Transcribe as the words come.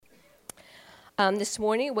This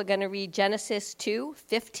morning we're going to read Genesis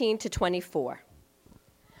 2:15 to 24.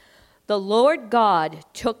 The Lord God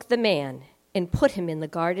took the man and put him in the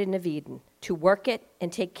Garden of Eden to work it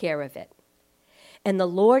and take care of it. And the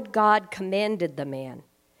Lord God commanded the man,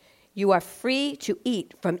 "You are free to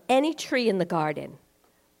eat from any tree in the garden,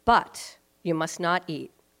 but you must not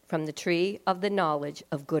eat from the tree of the knowledge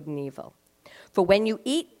of good and evil. For when you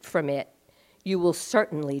eat from it, you will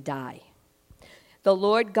certainly die." The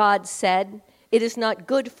Lord God said, "It is not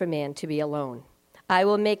good for man to be alone. I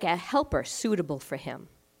will make a helper suitable for him."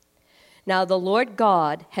 Now the Lord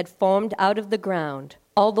God had formed out of the ground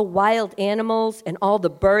all the wild animals and all the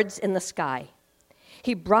birds in the sky.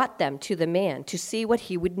 He brought them to the man to see what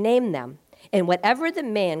he would name them, and whatever the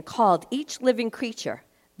man called each living creature,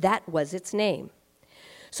 that was its name.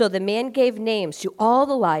 So the man gave names to all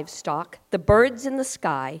the livestock, the birds in the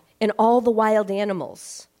sky, and all the wild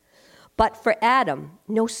animals. But for Adam,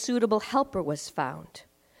 no suitable helper was found.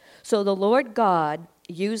 So the Lord God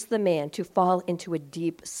used the man to fall into a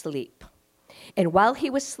deep sleep. And while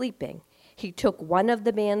he was sleeping, he took one of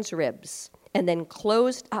the man's ribs and then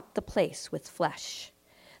closed up the place with flesh.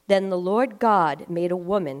 Then the Lord God made a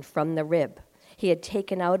woman from the rib he had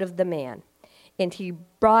taken out of the man, and he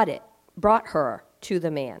brought her to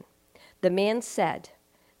the man. The man said,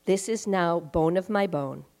 "This is now bone of my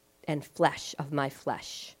bone and flesh of my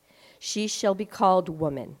flesh. She shall be called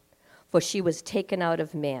woman, for she was taken out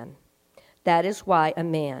of man. That is why a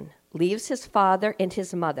man leaves his father and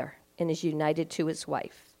his mother and is united to his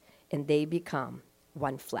wife, and they become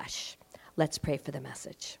one flesh." Let's pray for the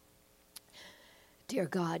message. Dear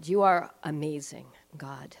God, you are amazing,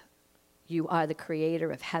 God. You are the creator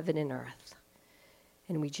of heaven and earth.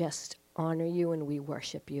 And we just honor you and we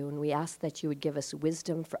worship you. And we ask that you would give us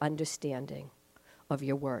wisdom for understanding of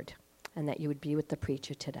your word, and that you would be with the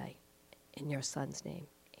preacher today. In your son's name,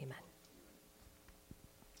 amen.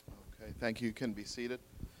 Okay, thank you. You can be seated.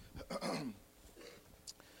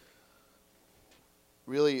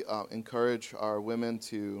 Really encourage our women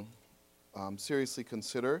to seriously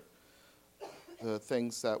consider the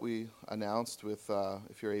things that we announced with,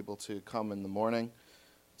 if you're able to come in the morning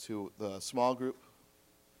to the small group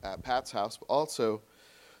at Pat's house, but also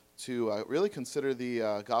to really consider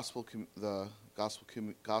the Gospel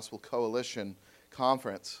Coalition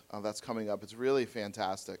conference that's coming up. It's really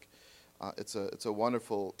fantastic. It's a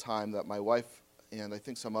wonderful time that my wife and I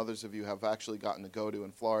think some others of you have actually gotten to go to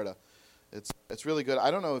in Florida. It's really good.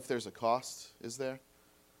 I don't know if there's a cost. Is there?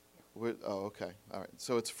 Oh, okay. All right.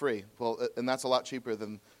 So it's free. Well, and that's a lot cheaper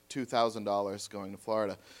than $2,000 going to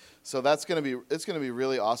Florida. So it's going to be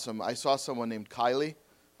really awesome. I saw someone named Kylie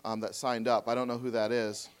that signed up. I don't know who that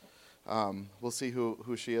is. We'll see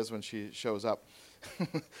who she is when she shows up.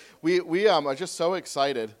 We are just so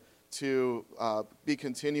excited to be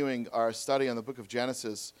continuing our study on the book of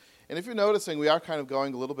Genesis. And if you're noticing, we are kind of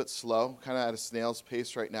going a little bit slow, kind of at a snail's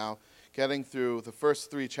pace right now. Getting through the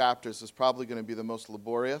first 3 chapters is probably going to be the most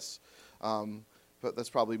laborious, but that's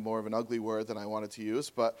probably more of an ugly word than I wanted to use.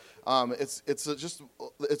 But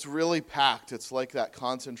it's really packed. It's like that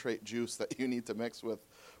concentrate juice that you need to mix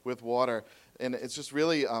with water, and it's just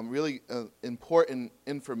really important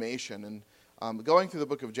information. And going through the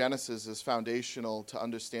book of Genesis is foundational to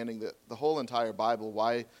understanding the whole entire Bible.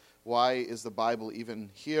 Why is the Bible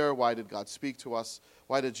even here? Why did God speak to us?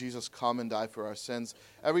 Why did Jesus come and die for our sins?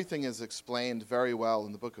 Everything is explained very well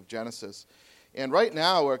in the book of Genesis. And right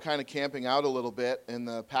now we're kind of camping out a little bit in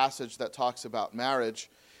the passage that talks about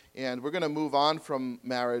marriage. And we're going to move on from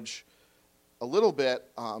marriage a little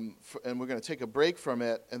bit, and we're going to take a break from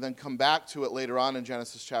it and then come back to it later on in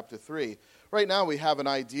Genesis chapter 3. Right now we have an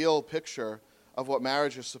ideal picture of what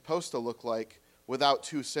marriage is supposed to look like without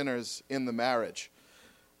 2 sinners in the marriage.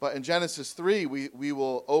 But in Genesis 3, we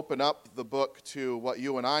will open up the book to what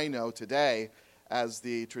you and I know today as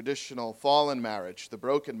the traditional fallen marriage, the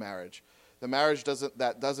broken marriage. The marriage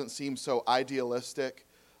that doesn't seem so idealistic,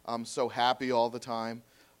 so happy all the time,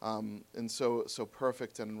 and so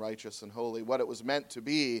perfect and righteous and holy. What it was meant to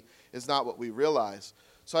be is not what we realize.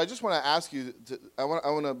 So I just want to ask you, I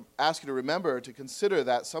want to ask you to remember to consider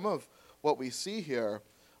that some of what we see here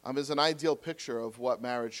is an ideal picture of what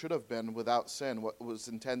marriage should have been without sin, what was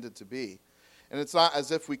intended to be. And it's not as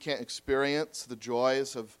if we can't experience the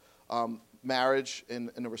joys of marriage in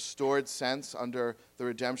a restored sense under the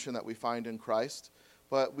redemption that we find in Christ,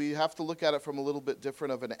 but we have to look at it from a little bit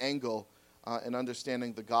different of an angle in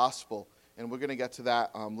understanding the gospel, and we're going to get to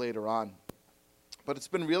that later on. But it's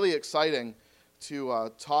been really exciting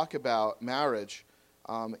to talk about marriage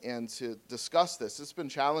and to discuss this. It's been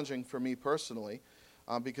challenging for me personally,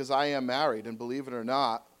 because I am married, and believe it or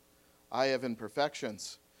not, I have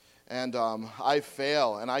imperfections. And I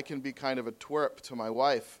fail, and I can be kind of a twerp to my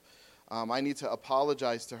wife. I need to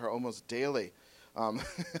apologize to her almost daily. And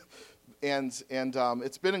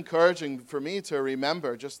it's been encouraging for me to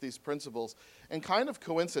remember just these principles. And kind of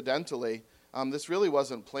coincidentally, this really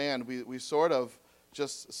wasn't planned. We sort of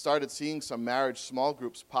just started seeing some marriage small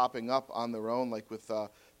groups popping up on their own, like with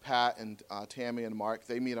Pat and Tammy and Mark.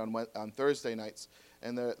 They meet on Thursday nights,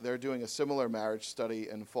 and they're doing a similar marriage study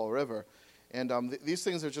in Fall River. And these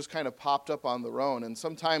things have just kind of popped up on their own. And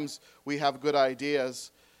sometimes we have good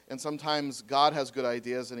ideas, and sometimes God has good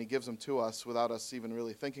ideas, and he gives them to us without us even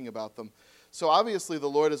really thinking about them. So obviously the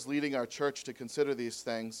Lord is leading our church to consider these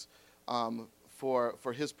things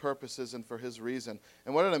for his purposes and for his reason.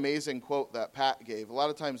 And what an amazing quote that Pat gave. A lot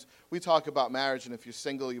of times we talk about marriage, and if you're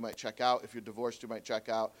single, you might check out. If you're divorced, you might check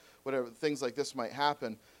out. Whatever, things like this might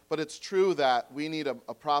happen. But it's true that we need a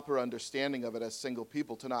proper understanding of it as single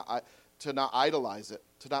people, to not idolize it,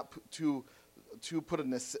 to not put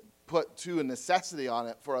a necessity on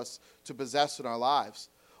it for us to possess in our lives.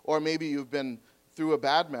 Or maybe you've been through a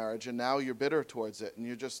bad marriage and now you're bitter towards it, and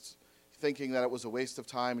you're just thinking that it was a waste of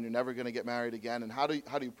time and you're never going to get married again. And how do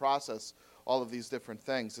you process all of these different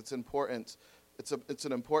things? It's important. It's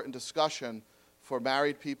an important discussion for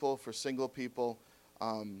married people, for single people.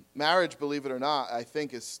 Marriage, believe it or not, I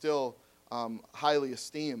think is still highly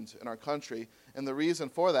esteemed in our country. And the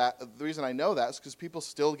reason I know that is because people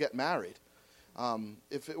still get married.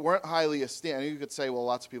 If it weren't highly esteemed, you could say, well,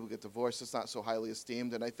 lots of people get divorced. It's not so highly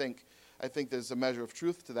esteemed. And I think there's a measure of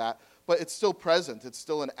truth to that. But it's still present. It's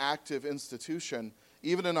still an active institution.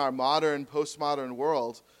 Even in our modern, postmodern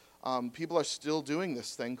world, people are still doing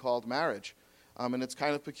this thing called marriage. And it's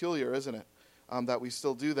kind of peculiar, isn't it, that we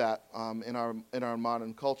still do that in our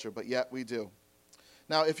modern culture, but yet we do.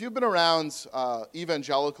 Now, if you've been around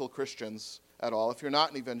evangelical Christians at all, if you're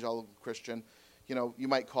not an evangelical Christian, you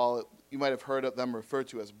might have heard of them referred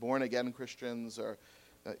to as born-again Christians or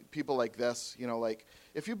people like this.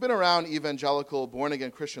 If you've been around evangelical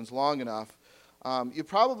born-again Christians long enough, you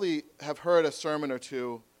probably have heard a sermon or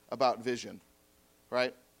two about vision,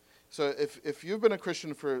 right? So if you've been a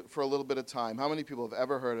Christian for a little bit of time, how many people have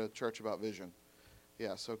ever heard a church about vision?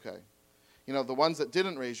 Yes, okay. The ones that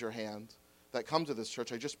didn't raise your hand that come to this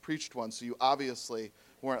church, I just preached one, so you obviously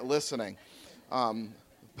weren't listening.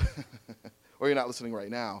 Or you're not listening right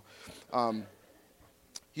now.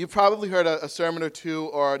 You've probably heard a sermon or two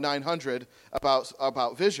or 900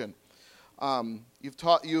 about vision.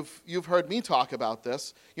 You've heard me talk about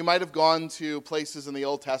this. You might have gone to places in the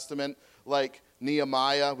Old Testament like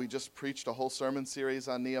Nehemiah. We just preached a whole sermon series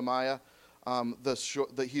on Nehemiah.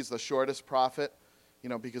 He's the shortest prophet,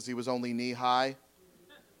 because he was only knee high.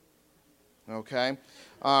 Okay.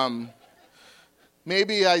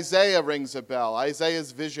 Maybe Isaiah rings a bell.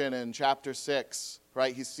 Isaiah's vision in chapter 6,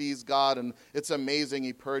 right? He sees God, and it's amazing.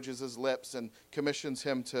 He purges his lips and commissions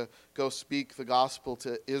him to go speak the gospel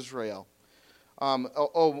to Israel.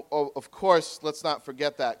 Of course, let's not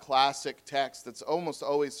forget that classic text that's almost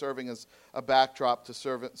always serving as a backdrop to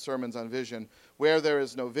sermons on vision. Where there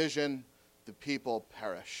is no vision, the people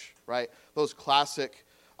perish, right? Those classic,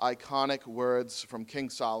 iconic words from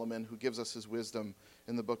King Solomon, who gives us his wisdom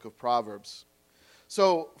in the book of Proverbs.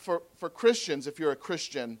 So for Christians, if you're a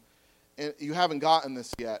Christian and you haven't gotten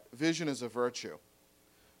this yet, vision is a virtue,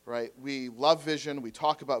 right? We love vision. We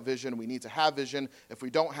talk about vision. We need to have vision. If we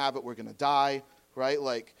don't have it, we're going to die, right?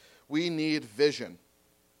 We need vision.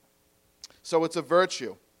 So it's a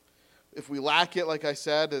virtue. If we lack it, like I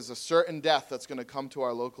said, there's a certain death that's going to come to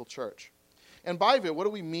our local church. And by vision, what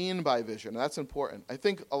do we mean by vision? That's important. I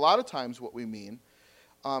think a lot of times what we mean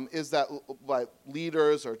is that by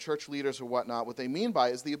leaders or church leaders or whatnot, what they mean by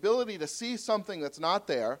is the ability to see something that's not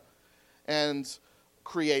there and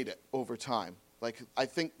create it over time. I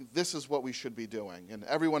think this is what we should be doing, and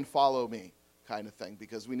everyone follow me kind of thing,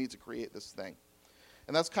 because we need to create this thing.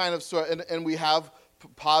 And that's kind of and we have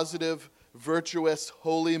positive, virtuous,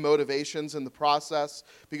 holy motivations in the process,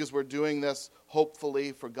 because we're doing this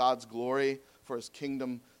hopefully for God's glory, for his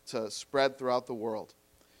kingdom to spread throughout the world.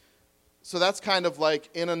 So that's kind of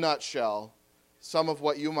in a nutshell, some of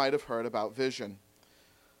what you might have heard about vision.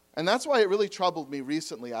 And that's why it really troubled me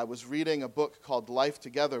recently. I was reading a book called Life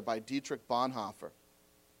Together by Dietrich Bonhoeffer.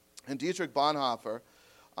 And Dietrich Bonhoeffer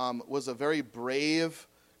was a very brave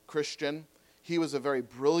Christian. He was a very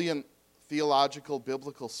brilliant theological,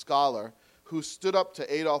 biblical scholar who stood up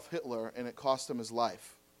to Adolf Hitler, and it cost him his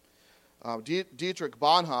life. Dietrich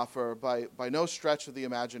Bonhoeffer, by no stretch of the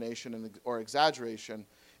imagination or exaggeration,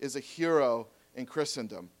 is a hero in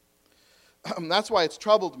Christendom. That's why it's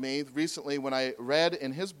troubled me recently when I read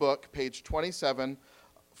in his book, page 27,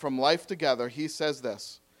 from Life Together, he says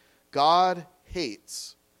this: God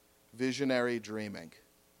hates visionary dreaming.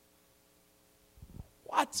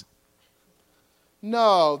 What?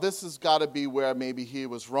 No, this has got to be where maybe he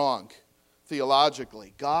was wrong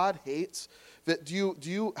theologically. God hates that. Do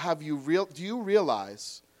you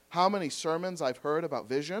realize how many sermons I've heard about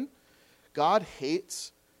vision? God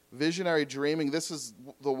hates visionary dreaming. This is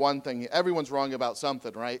the one thing. Everyone's wrong about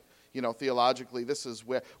something, right? Theologically, this is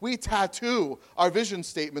where we tattoo our vision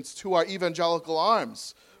statements to our evangelical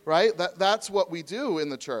arms, right? That's what we do in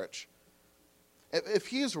the church. If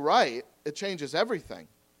he's right, it changes everything.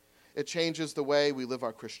 It changes the way we live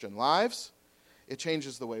our Christian lives. It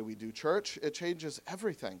changes the way we do church. It changes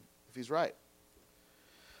everything if he's right.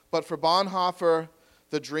 But for Bonhoeffer,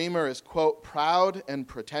 the dreamer is, quote, proud and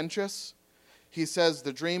pretentious. He says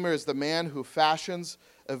the dreamer is the man who fashions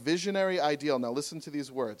a visionary ideal. Now listen to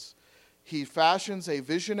these words. He fashions a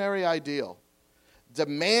visionary ideal,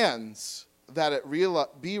 demands that it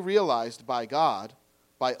be realized by God,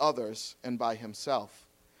 by others, and by himself.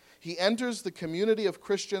 He enters the community of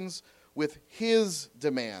Christians with his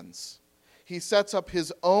demands. He sets up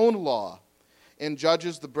his own law and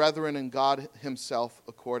judges the brethren and God himself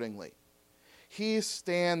accordingly. He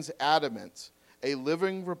stands adamant, a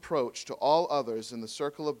living reproach to all others in the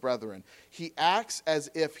circle of brethren. He acts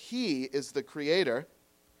as if he is the creator,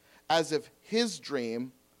 as if his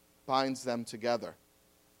dream binds them together.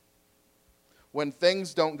 When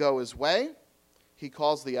things don't go his way, he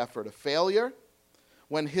calls the effort a failure.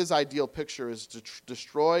 When his ideal picture is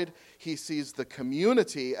destroyed, he sees the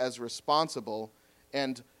community as responsible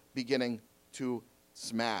and beginning to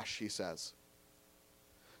smash, he says.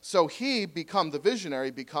 So the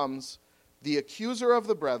visionary becomes the accuser of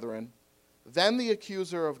the brethren, then the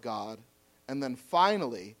accuser of God, and then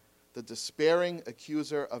finally the despairing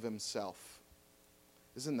accuser of himself.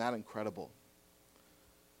 Isn't that incredible?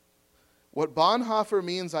 What Bonhoeffer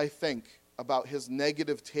means, I think, about his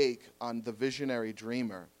negative take on the visionary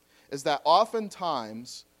dreamer is that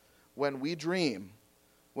oftentimes when we dream,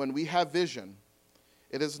 when we have vision,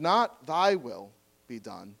 it is not thy will be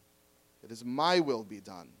done, it is my will be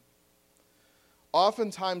done.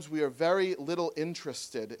 Oftentimes we are very little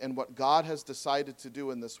interested in what God has decided to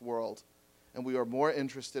do in this world, and we are more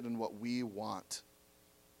interested in what we want.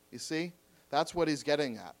 You see? That's what he's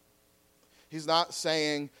getting at. He's not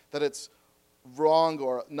saying that it's wrong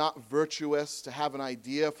or not virtuous to have an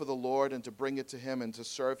idea for the Lord and to bring it to him and to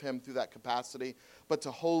serve him through that capacity, but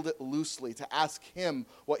to hold it loosely, to ask him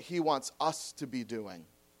what he wants us to be doing.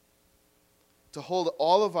 To hold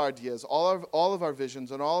all of our ideas, all of our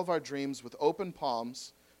visions, and all of our dreams with open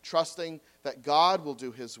palms, trusting that God will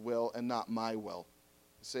do his will and not my will.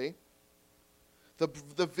 See?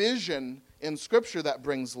 The vision in Scripture that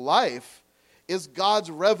brings life is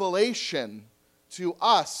God's revelation to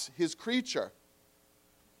us, his creature.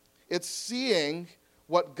 It's seeing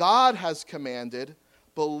what God has commanded,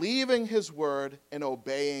 believing his word, and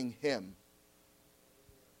obeying him.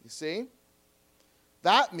 You see?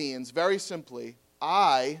 That means, very simply,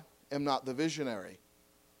 I am not the visionary.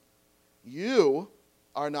 You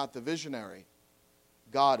are not the visionary.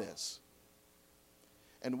 God is.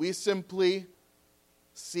 And we simply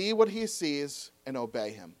see what he sees and obey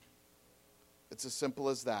him. It's as simple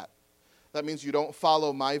as that. That means you don't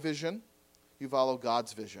follow my vision, you follow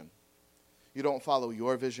God's vision. You don't follow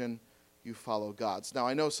your vision, you follow God's. Now,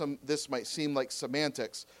 I know this might seem like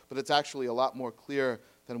semantics, but it's actually a lot more clear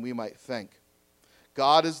than we might think.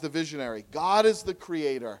 God is the visionary. God is the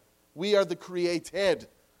creator. We are the created.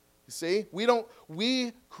 You see?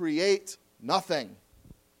 We create nothing.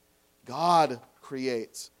 God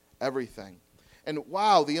creates everything. And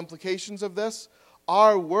wow, the implications of this,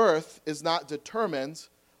 our worth is not determined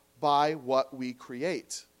by what we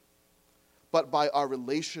create, but by our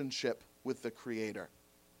relationship with the Creator.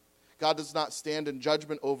 God does not stand in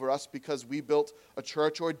judgment over us because we built a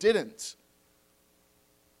church or didn't.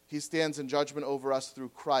 He stands in judgment over us through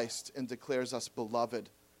Christ and declares us beloved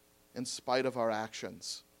in spite of our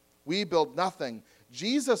actions. We build nothing.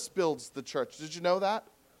 Jesus builds the church. Did you know that?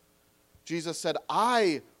 Jesus said,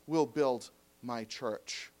 I will build my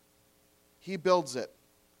church. He builds it.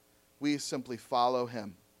 We simply follow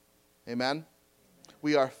him. Amen?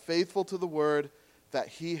 We are faithful to the word that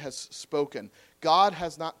he has spoken. God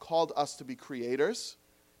has not called us to be creators.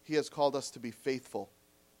 He has called us to be faithful.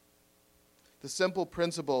 The simple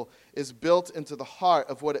principle is built into the heart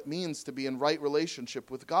of what it means to be in right relationship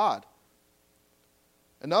with God.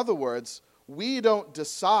 In other words, we don't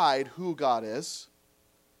decide who God is.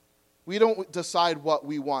 We don't decide what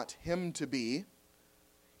we want him to be.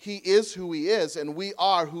 He is who he is, and we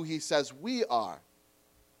are who he says we are.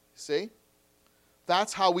 See?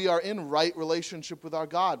 That's how we are in right relationship with our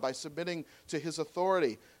God, by submitting to his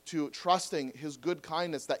authority, to trusting his good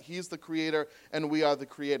kindness, that he's the creator and we are the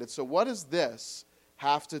created. So what does this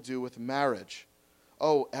have to do with marriage?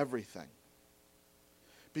 Oh, everything.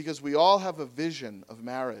 Because we all have a vision of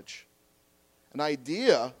marriage, an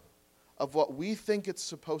idea of what we think it's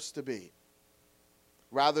supposed to be,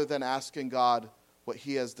 rather than asking God what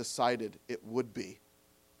he has decided it would be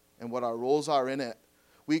and what our roles are in it.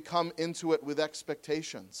 We come into it with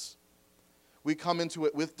expectations. We come into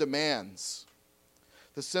it with demands.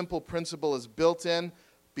 The simple principle is built in.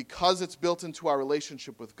 Because it's built into our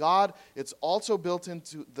relationship with God, it's also built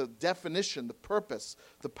into the definition, the purpose,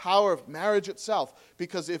 the power of marriage itself.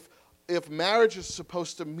 Because if marriage is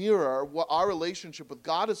supposed to mirror what our relationship with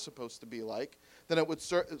God is supposed to be like, then I would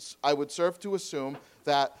serve to assume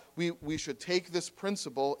that we should take this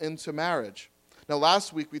principle into marriage. Now,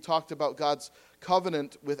 last week we talked about God's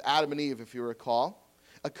covenant with Adam and Eve, if you recall.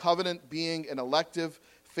 A covenant being an elective,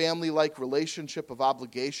 family-like relationship of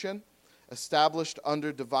obligation established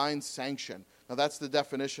under divine sanction. Now, that's the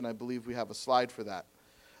definition. I believe we have a slide for that.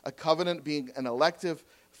 A covenant being an elective,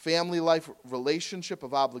 family-like relationship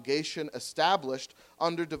of obligation established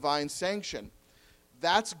under divine sanction.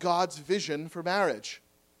 That's God's vision for marriage.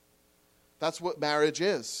 That's what marriage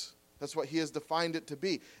is. That's what he has defined it to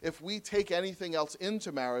be. If we take anything else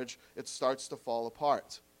into marriage, it starts to fall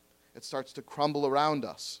apart. It starts to crumble around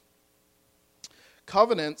us.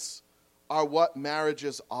 Covenants are what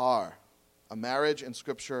marriages are. A marriage in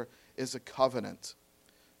Scripture is a covenant.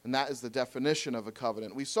 And that is the definition of a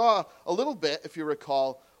covenant. We saw a little bit, if you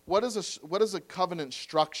recall, what is a covenant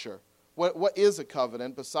structure? What is a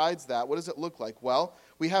covenant? Besides that, what does it look like? Well,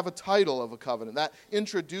 we have a title of a covenant. That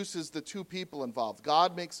introduces the two people involved.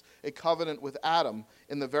 God makes a covenant with Adam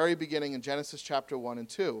in the very beginning in Genesis chapter 1 and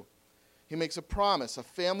 2. He makes a promise, a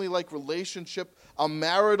family-like relationship, a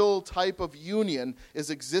marital type of union is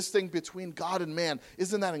existing between God and man.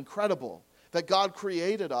 Isn't that incredible? That God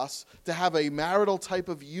created us to have a marital type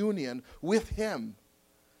of union with him.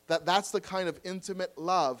 That's the kind of intimate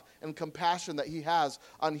love and compassion that he has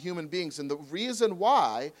on human beings. And the reason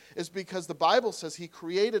why is because the Bible says he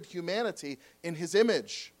created humanity in his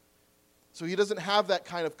image. So he doesn't have that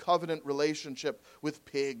kind of covenant relationship with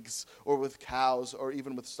pigs or with cows or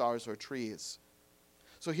even with stars or trees.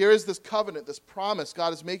 So here is this covenant, this promise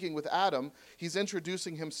God is making with Adam. He's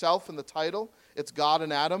introducing himself in the title. It's God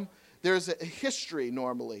and Adam. There's a history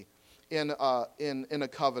normally in a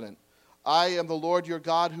covenant. I am the Lord your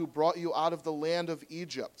God who brought you out of the land of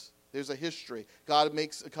Egypt. There's a history. God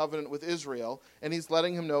makes a covenant with Israel, and he's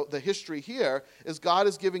letting him know the history here is God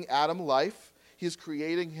is giving Adam life. He's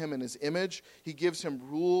creating him in his image. He gives him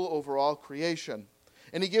rule over all creation.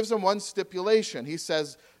 And he gives him one stipulation. He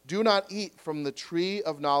says, do not eat from the tree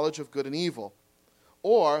of knowledge of good and evil,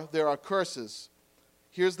 or there are curses.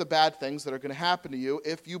 Here's the bad things that are going to happen to you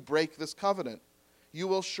if you break this covenant. You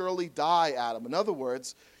will surely die, Adam. In other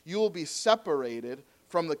words, you will be separated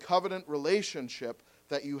from the covenant relationship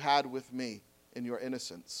that you had with me in your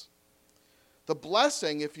innocence. The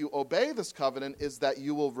blessing, if you obey this covenant, is that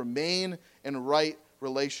you will remain in right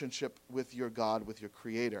relationship with your God, with your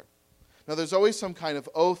Creator. Now, there's always some kind of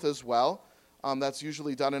oath as well. That's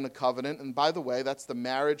usually done in a covenant. And by the way, that's the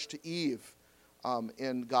marriage to Eve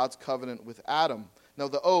in God's covenant with Adam. Now,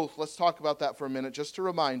 the oath, let's talk about that for a minute, just to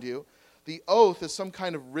remind you. The oath is some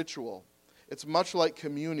kind of ritual. It's much like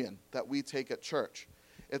communion that we take at church.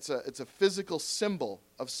 It's a physical symbol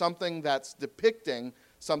of something that's depicting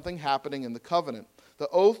something happening in the covenant. The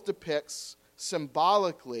oath depicts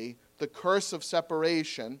symbolically the curse of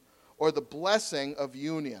separation or the blessing of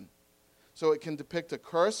union. So it can depict a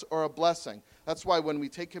curse or a blessing. That's why when we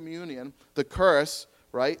take communion, the curse,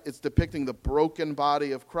 right, it's depicting the broken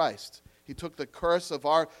body of Christ. He took the curse of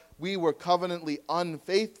we were covenantly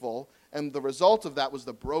unfaithful, and the result of that was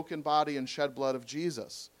the broken body and shed blood of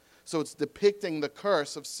Jesus. So it's depicting the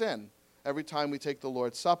curse of sin every time we take the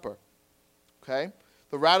Lord's Supper. Okay?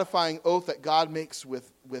 The ratifying oath that God makes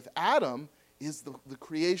with Adam is the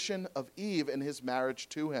creation of Eve and his marriage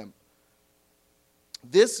to him.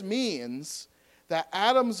 This means that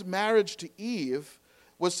Adam's marriage to Eve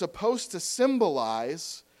was supposed to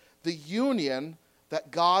symbolize the union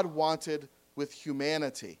that God wanted with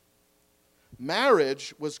humanity.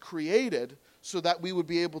 Marriage was created so that we would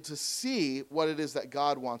be able to see what it is that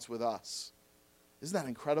God wants with us. Isn't that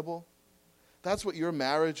incredible? That's what your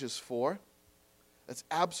marriage is for. That's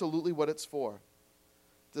absolutely what it's for.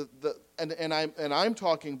 I'm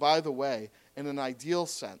talking, by the way, in an ideal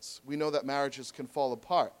sense. We know that marriages can fall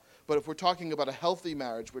apart. But if we're talking about a healthy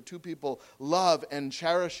marriage where two people love and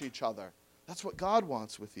cherish each other, that's what God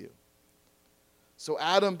wants with you. So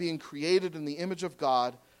Adam being created in the image of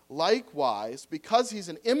God, likewise, because he's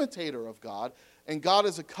an imitator of God, and God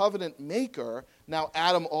is a covenant maker, now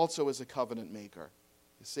Adam also is a covenant maker.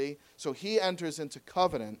 You see? So he enters into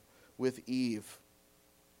covenant with Eve.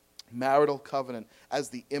 Marital covenant as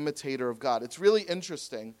the imitator of God. It's really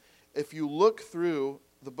interesting if you look through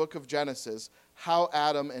the book of Genesis how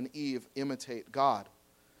Adam and Eve imitate God.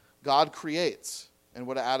 God creates. And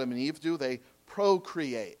what do Adam and Eve do? They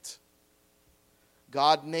procreate.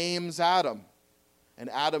 God names Adam. And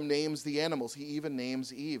Adam names the animals. He even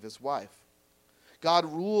names Eve, his wife. God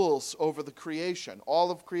rules over the creation, all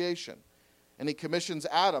of creation. And he commissions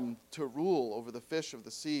Adam to rule over the fish of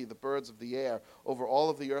the sea, the birds of the air, over all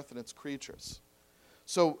of the earth and its creatures.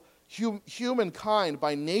 So humankind,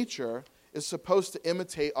 by nature, is supposed to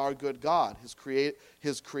imitate our good God,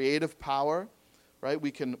 his creative power, right?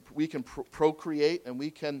 We can procreate, and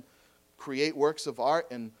we can create works of art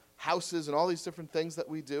and houses and all these different things that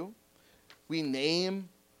we do. We name,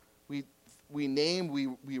 we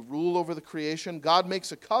rule over the creation. God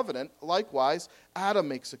makes a covenant. Likewise, Adam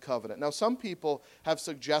makes a covenant. Now, some people have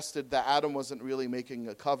suggested that Adam wasn't really making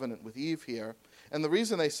a covenant with Eve here. And the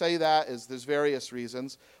reason they say that is there's various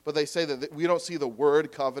reasons. But they say that we don't see the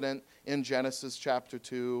word covenant in Genesis chapter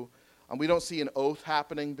 2. We don't see an oath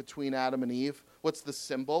happening between Adam and Eve. What's the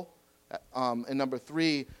symbol? And number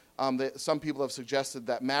 3, some people have suggested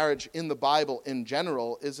that marriage in the Bible in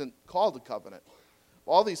general isn't called a covenant.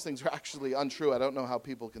 All these things are actually untrue. I don't know how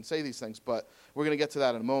people can say these things, but we're going to get to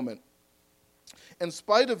that in a moment. In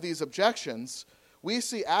spite of these objections, we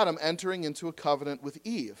see Adam entering into a covenant with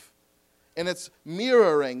Eve. And it's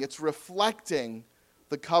mirroring, it's reflecting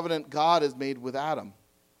the covenant God has made with Adam.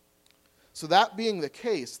 So that being the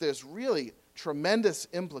case, there's really tremendous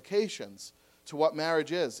implications to what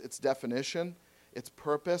marriage is, its definition, its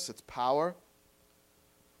purpose, its power.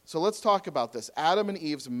 So let's talk about this. Adam and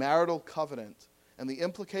Eve's marital covenant and the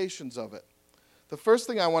implications of it. The first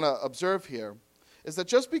thing I want to observe here is that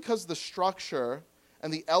just because the structure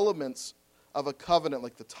and the elements of a covenant,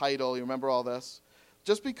 like the title, you remember all this?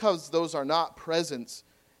 Just because those are not present,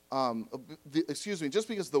 just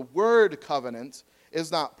because the word covenant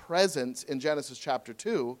is not present in Genesis chapter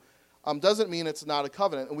 2, doesn't mean it's not a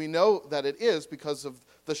covenant. And we know that it is because of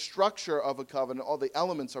the structure of a covenant. All the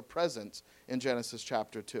elements are present in Genesis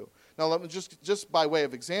chapter 2. Now, let me just by way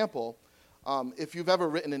of example, if you've ever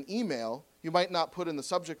written an email, you might not put in the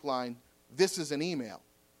subject line, "This is an email."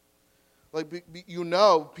 Like, you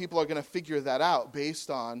know people are going to figure that out based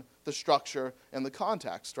on the structure and the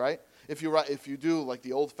context, right? If you do like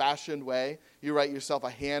the old-fashioned way, you write yourself a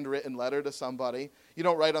handwritten letter to somebody. You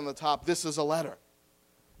don't write on the top, "This is a letter."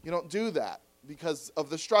 You don't do that because of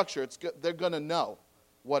the structure. They're going to know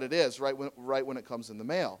what it is right when it comes in the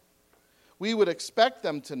mail. We would expect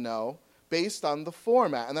them to know based on the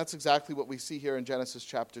format, and that's exactly what we see here in Genesis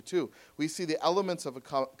chapter 2. We see the elements of a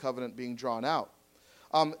covenant being drawn out.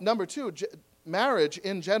 Number 2, marriage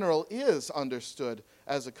in general is understood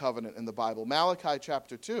as a covenant in the Bible. Malachi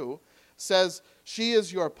chapter 2 says, "She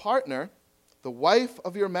is your partner, the wife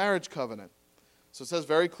of your marriage covenant." So it says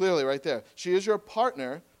very clearly right there, she is your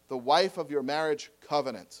partner, the wife of your marriage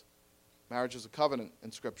covenant. Marriage is a covenant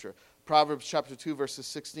in Scripture. Proverbs chapter 2, verses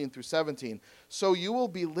 16 through 17. "So you will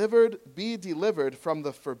be delivered from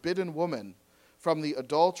the forbidden woman, from the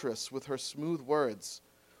adulteress with her smooth words,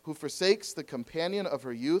 who forsakes the companion of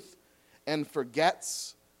her youth and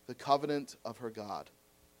forgets the covenant of her God."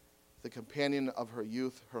 The companion of her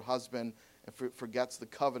youth, her husband, and forgets the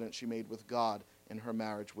covenant she made with God in her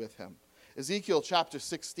marriage with him. Ezekiel chapter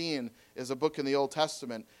 16 is a book in the Old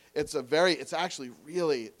Testament. It's actually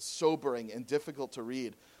really sobering and difficult to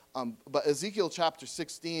read. But Ezekiel chapter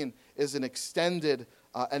 16 is an extended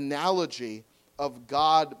analogy of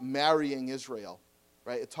God marrying Israel.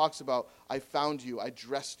 Right? It talks about, "I found you, I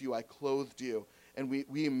dressed you, I clothed you, and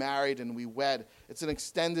we married and we wed." It's an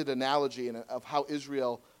extended analogy of how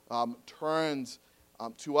Israel turned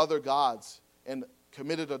to other gods and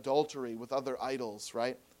committed adultery with other idols,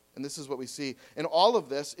 right? And this is what we see. And all of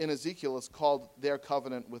this in Ezekiel is called their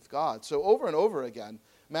covenant with God. So over and over again,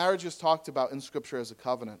 marriage is talked about in Scripture as a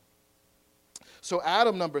covenant. So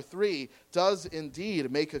Adam, number 3, does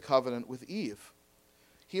indeed make a covenant with Eve.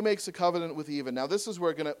 He makes a covenant with Eve. And now this is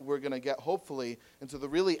where we're gonna get, hopefully, into the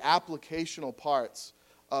really applicational parts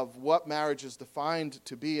of what marriage is defined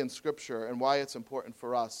to be in Scripture and why it's important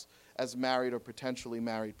for us as married or potentially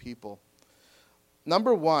married people.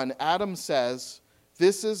 Number 1, Adam says,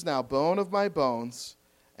 "This is now bone of my bones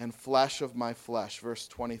and flesh of my flesh," verse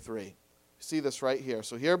 23. See this right here.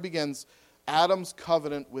 So here begins Adam's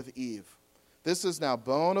covenant with Eve. "This is now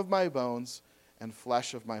bone of my bones and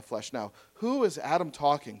flesh of my flesh. Now, who is Adam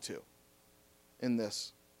talking to in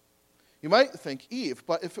this? You might think Eve,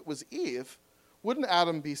 but if it was Eve, wouldn't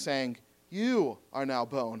Adam be saying, you are now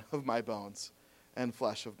bone of my bones and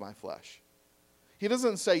flesh of my flesh? He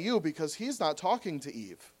doesn't say you because he's not talking to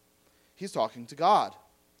Eve. He's talking to God.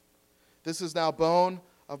 This is now bone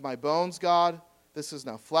of my bones, God. This is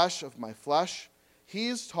now flesh of my flesh.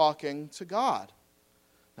 He's talking to God.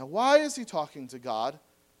 Now, why is he talking to God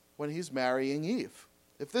when he's marrying Eve?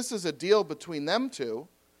 If this is a deal between them two,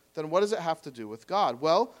 then what does it have to do with God?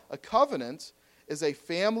 Well, a covenant is a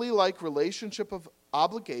family-like relationship of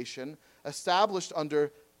obligation established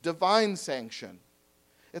under divine sanction.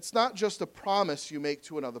 It's not just a promise you make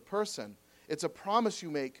to another person. It's a promise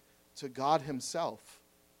you make to God himself.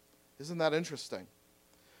 Isn't that interesting?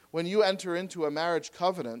 When you enter into a marriage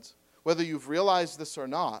covenant, whether you've realized this or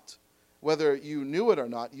not, whether you knew it or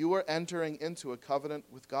not, you are entering into a covenant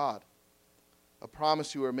with God, a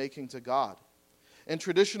promise you are making to God. In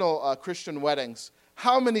traditional Christian weddings,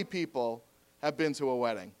 how many people have been to a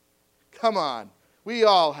wedding? Come on. We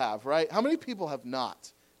all have, right? How many people have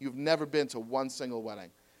not? You've never been to one single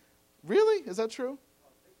wedding. Really? Is that true?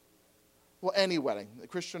 Well, any wedding,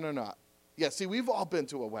 Christian or not. Yeah, see, we've all been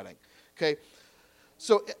to a wedding. Okay?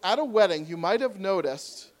 So at a wedding, you might have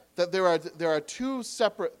noticed that there are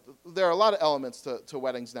a lot of elements to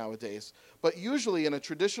weddings nowadays, but usually in a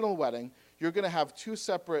traditional wedding, you're going to have two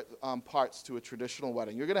separate parts to a traditional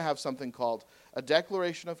wedding. You're going to have something called a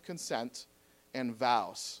declaration of consent and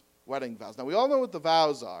vows, wedding vows. Now, we all know what the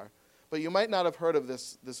vows are, but you might not have heard of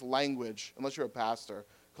this language, unless you're a pastor,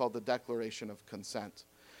 called the declaration of consent.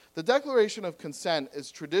 The declaration of consent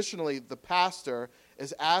is traditionally the pastor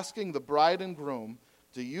is asking the bride and groom,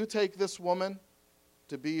 do you take this woman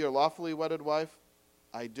to be your lawfully wedded wife?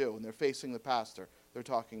 I do. And they're facing the pastor. They're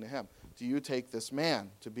talking to him. Do you take this man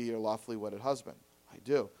to be your lawfully wedded husband? I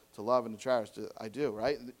do. To love and to cherish? I do,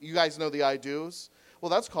 right? You guys know the I do's? Well,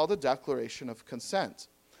 that's called a declaration of consent.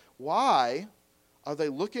 Why are they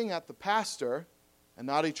looking at the pastor and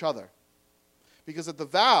not each other? Because at the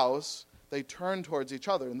vows, they turn towards each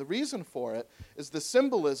other. And the reason for it is the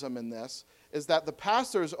symbolism in this is that the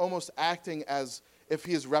pastor is almost acting as if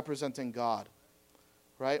he is representing God,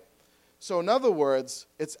 right? So in other words,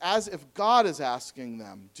 it's as if God is asking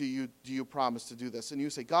them, do you promise to do this? And you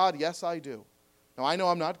say, God, yes, I do. Now, I know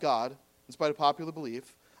I'm not God, in spite of popular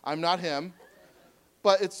belief. I'm not him.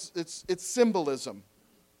 But it's symbolism,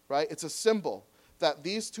 right? It's a symbol that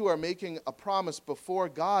these two are making a promise before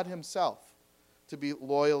God himself to be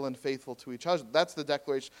loyal and faithful to each other. That's the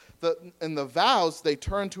declaration. In the vows, they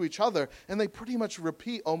turn to each other, and they pretty much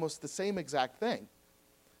repeat almost the same exact thing.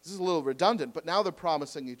 This is a little redundant, but now they're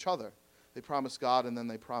promising each other. They promise God, and then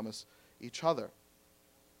they promise each other.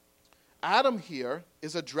 Adam here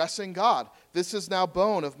is addressing God. This is now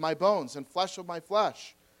bone of my bones and flesh of my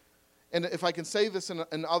flesh. And if I can say this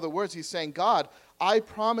in other words, he's saying, God, I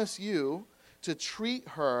promise you to treat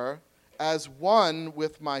her as one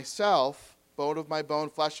with myself, bone of my bone,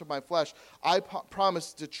 flesh of my flesh. I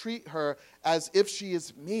promise to treat her as if she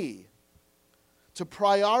is me, to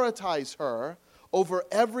prioritize her over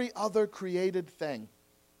every other created thing.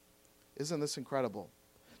 Isn't this incredible?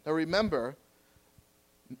 Now remember,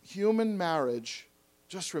 human marriage,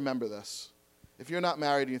 just remember this. If you're not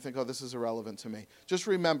married and you think, oh, this is irrelevant to me, just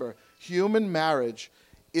remember, human marriage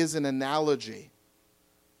is an analogy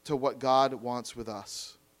to what God wants with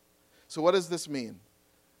us. So what does this mean?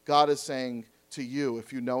 God is saying to you,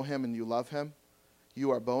 if you know him and you love him, you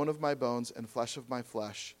are bone of my bones and flesh of my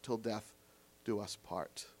flesh till death do us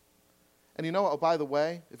part. And you know what? Oh, by the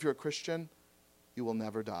way, if you're a Christian, you will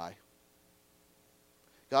never die.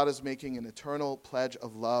 God is making an eternal pledge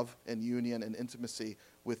of love and union and intimacy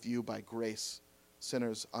with you by grace,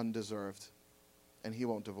 sinners undeserved, and he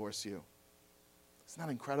won't divorce you. Isn't that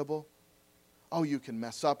incredible? Oh, you can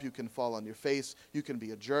mess up, you can fall on your face, you can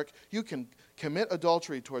be a jerk, you can commit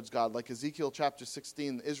adultery towards God like Ezekiel chapter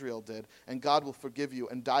 16, Israel did, and God will forgive you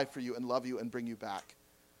and die for you and love you and bring you back.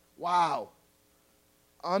 Wow.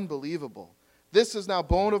 Unbelievable. This is now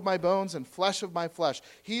bone of my bones and flesh of my flesh.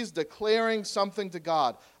 He's declaring something to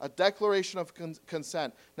God, a declaration of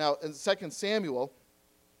consent. Now, in 2 Samuel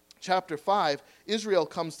chapter 5, Israel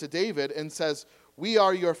comes to David and says, we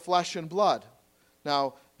are your flesh and blood.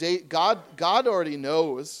 Now, God already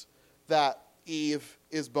knows that Eve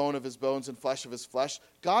is bone of his bones and flesh of his flesh.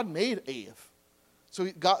 God made Eve. So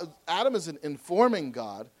Adam is informing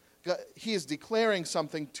God. He is declaring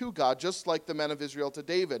something to God, just like the men of Israel to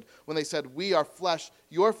David. When they said, we are flesh,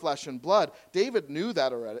 your flesh and blood, David knew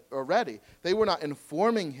that already. They were not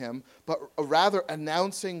informing him, but rather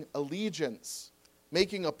announcing allegiance,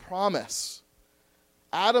 making a promise.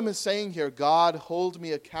 Adam is saying here, God, hold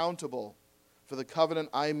me accountable for the covenant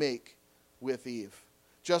I make with Eve.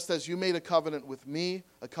 Just as you made a covenant with me,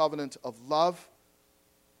 a covenant of love,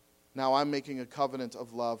 now I'm making a covenant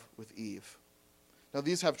of love with Eve. Now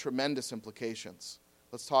these have tremendous implications.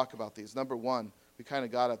 Let's talk about these. Number one, we kind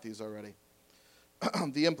of got at these already.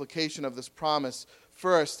 The implication of this promise,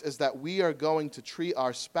 first, is that we are going to treat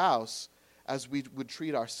our spouse as we would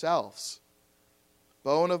treat ourselves.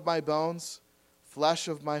 Bone of my bones, flesh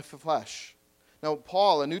of my flesh. Now,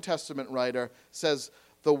 Paul, a New Testament writer, says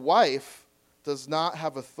the wife does not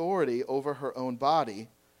have authority over her own body,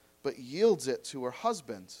 but yields it to her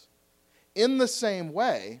husband. In the same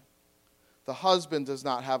way, the husband does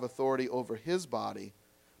not have authority over his body,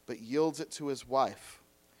 but yields it to his wife.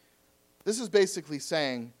 This is basically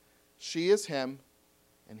saying she is him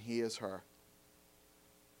and he is her.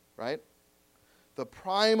 Right? The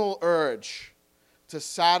primal urge to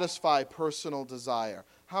satisfy personal desire.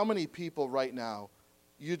 How many people right now,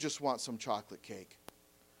 you just want some chocolate cake?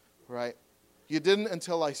 Right? You didn't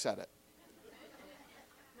until I said it.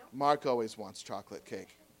 Mark always wants chocolate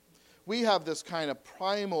cake. We have this kind of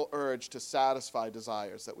primal urge to satisfy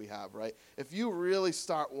desires that we have, right? If you really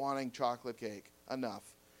start wanting chocolate cake enough,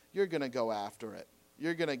 you're going to go after it.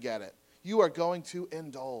 You're going to get it. You are going to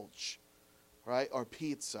indulge, right? Or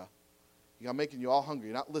pizza. I'm making you all hungry.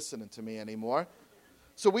 You're not listening to me anymore.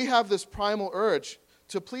 So we have this primal urge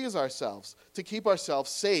to please ourselves, to keep ourselves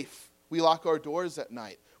safe. We lock our doors at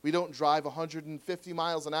night. We don't drive 150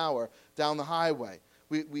 miles an hour down the highway.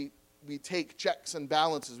 We take checks and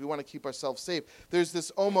balances. We want to keep ourselves safe. There's this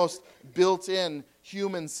almost built-in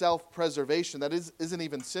human self-preservation that isn't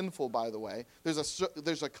even sinful, by the way.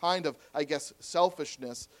 There's a kind of, I guess,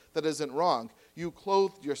 selfishness that isn't wrong. You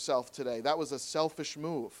clothed yourself today. That was a selfish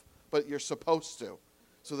move, but you're supposed to,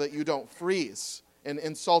 so that you don't freeze and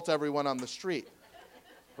insult everyone on the street,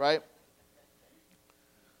 right?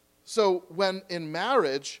 So when in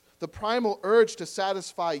marriage, the primal urge to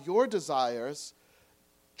satisfy your desires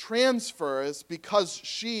transfers, because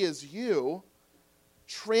she is you,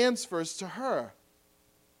 transfers to her.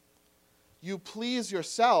 You please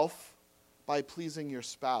yourself by pleasing your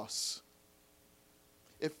spouse.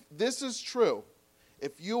 If this is true,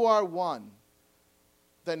 if you are one,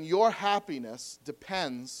 then your happiness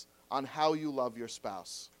depends on how you love your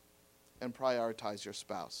spouse and prioritize your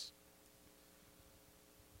spouse.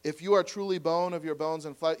 If you are truly bone of your bones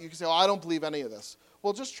and flesh, you can say, I don't believe any of this.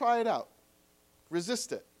 Well, just try it out.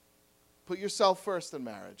 Resist it. Put yourself first in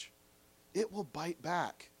marriage. It will bite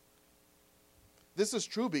back. This is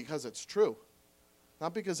true because it's true.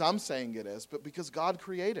 Not because I'm saying it is, but because God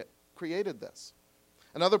created this.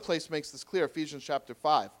 Another place makes this clear, Ephesians chapter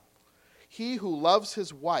 5. He who loves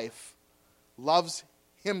his wife loves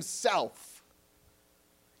himself.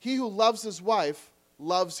 He who loves his wife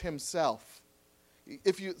loves himself.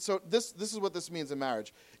 So this is what this means in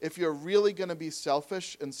marriage. If you're really going to be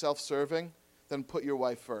selfish and self-serving, then put your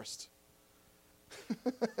wife first.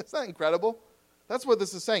 Isn't that incredible? That's what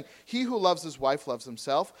this is saying. He who loves his wife loves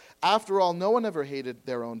himself. After all, no one ever hated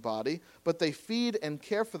their own body, but they feed and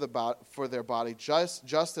care for their body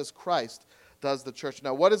just as Christ does the church.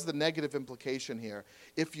 Now, what is the negative implication here?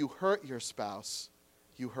 If you hurt your spouse,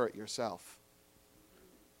 you hurt yourself.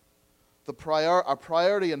 Our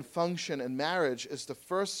priority and function in marriage is to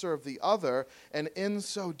first serve the other, and in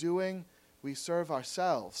so doing, we serve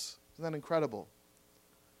ourselves. Isn't that incredible?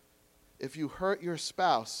 If you hurt your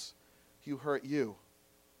spouse, you hurt you.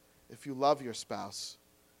 If you love your spouse,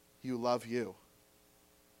 you love you.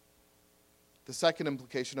 The second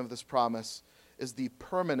implication of this promise is the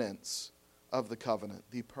permanence of the covenant.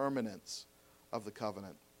 The permanence of the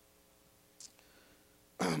covenant.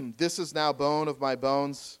 This is now bone of my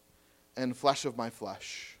bones and flesh of my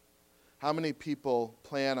flesh. How many people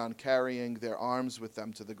plan on carrying their arms with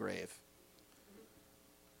them to the grave?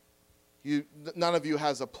 None of you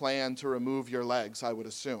has a plan to remove your legs, I would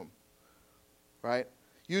assume. Right?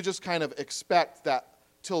 You just kind of expect that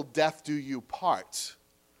till death do you part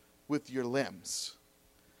with your limbs.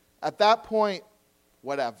 At that point,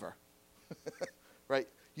 whatever. Right?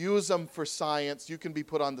 Use them for science. You can be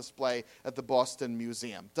put on display at the Boston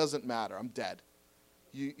Museum. Doesn't matter. I'm dead.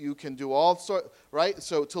 You can do all sorts, right?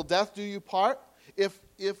 So till death do you part. If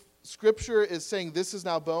Scripture is saying this is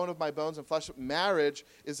now bone of my bones and flesh, marriage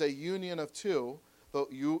is a union of two. Though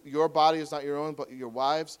your body is not your own, but your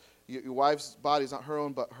wife's body is not her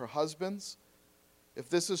own, but her husband's. If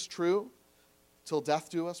this is true, till death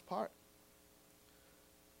do us part.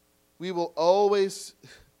 Will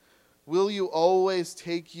you always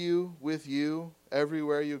take you with you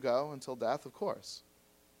everywhere you go until death? Of course.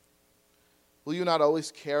 Will you not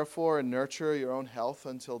always care for and nurture your own health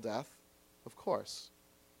until death? Of course.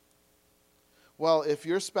 Well, if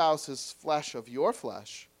your spouse is flesh of your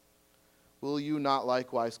flesh, will you not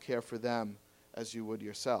likewise care for them as you would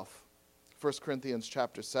yourself? 1 Corinthians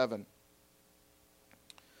chapter 7.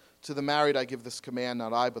 To the married I give this command,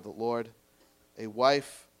 not I, but the Lord. A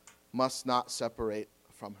wife must not separate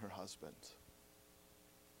from her husband.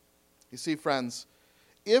 You see, friends,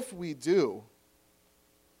 if we do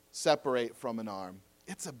separate from an arm,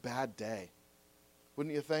 it's a bad day.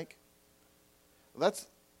 Wouldn't you think?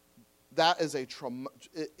 That is a trauma.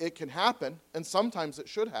 It can happen, and sometimes it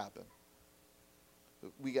should happen.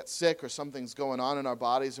 We get sick or something's going on in our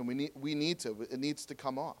bodies, and it needs to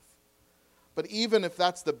come off. But even if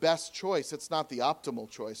that's the best choice, it's not the optimal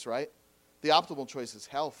choice, right? The optimal choice is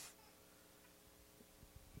health.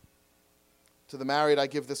 To the married I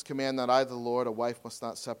give this command, that I, the Lord, a wife must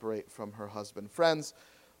not separate from her husband. Friends,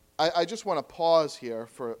 I just want to pause here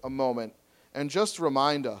for a moment and just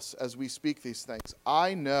remind us as we speak these things.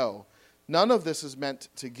 I know none of this is meant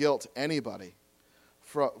to guilt anybody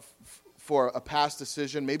for a past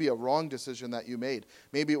decision, maybe a wrong decision that you made.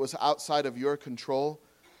 Maybe it was outside of your control,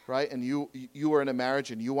 right? And you were in a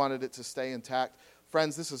marriage and you wanted it to stay intact.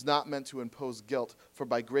 Friends, this is not meant to impose guilt, for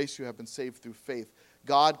by grace you have been saved through faith.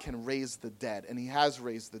 God can raise the dead, and he has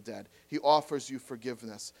raised the dead. He offers you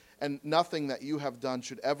forgiveness, and nothing that you have done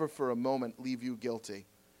should ever for a moment leave you guilty.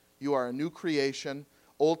 You are a new creation.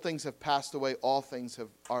 Old things have passed away. All things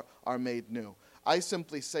are made new. I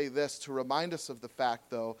simply say this to remind us of the fact,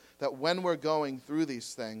 though, that when we're going through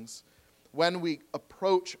these things, when we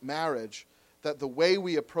approach marriage, that the way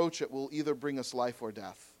we approach it will either bring us life or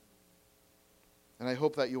death. And I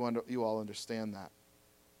hope that you all understand that.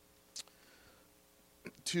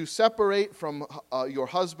 To separate from your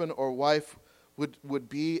husband or wife would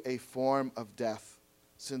be a form of death,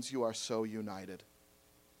 since you are so united.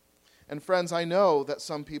 And friends, I know that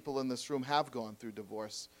some people in this room have gone through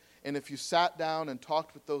divorce. And if you sat down and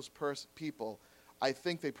talked with those people, I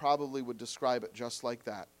think they probably would describe it just like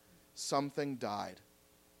that. Something died.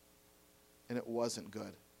 And it wasn't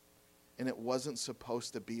good. And it wasn't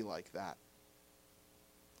supposed to be like that.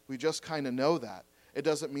 We just kind of know that. It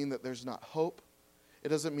doesn't mean that there's not hope. It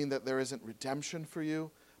doesn't mean that there isn't redemption for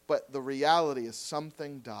you. But the reality is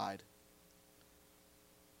something died.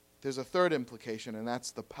 There's a third implication, and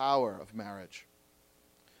that's the power of marriage.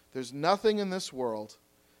 There's nothing in this world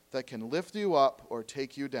that can lift you up or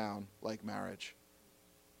take you down like marriage.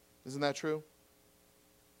 Isn't that true?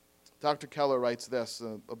 Dr. Keller writes this,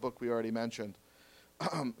 a book we already mentioned.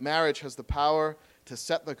 Marriage has the power to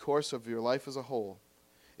set the course of your life as a whole.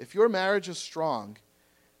 If your marriage is strong,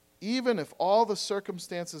 even if all the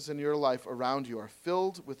circumstances in your life around you are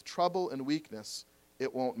filled with trouble and weakness,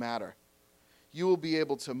 it won't matter. You will be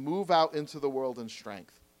able to move out into the world in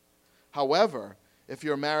strength. However, if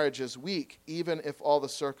your marriage is weak, even if all the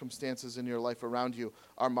circumstances in your life around you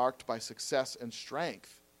are marked by success and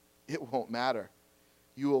strength, it won't matter.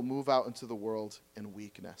 You will move out into the world in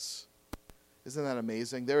weakness. Isn't that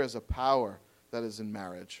amazing? There is a power that is in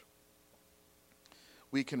marriage.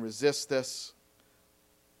 We can resist this,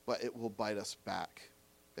 but it will bite us back.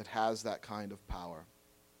 It has that kind of power.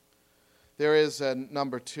 There is,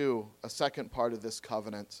 number two, a second part of this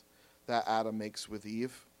covenant that Adam makes with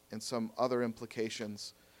Eve, and some other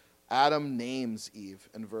implications. Adam names Eve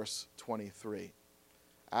in verse 23.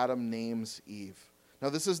 Adam names Eve. Now,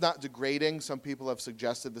 this is not degrading. Some people have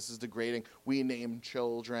suggested this is degrading. We name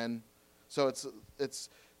children. So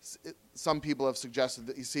some people have suggested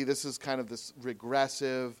that, you see, this is kind of this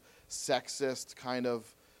regressive, sexist kind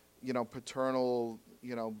of, paternal,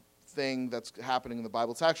 thing that's happening in the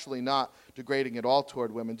Bible. It's actually not degrading at all toward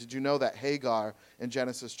women. Did you know that Hagar in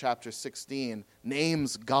Genesis chapter 16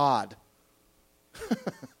 names God?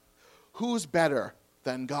 Who's better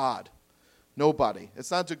than God? Nobody.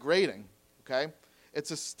 It's not degrading, okay?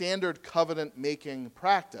 It's a standard covenant-making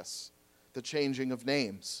practice, the changing of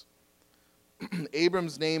names.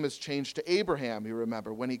 Abram's name is changed to Abraham, you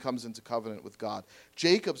remember, when he comes into covenant with God.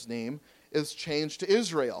 Jacob's name is changed to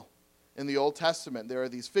Israel. In the Old Testament, there are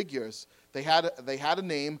these figures. They had a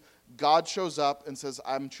name. God shows up and says,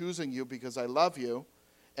 I'm choosing you because I love you,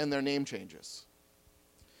 and their name changes.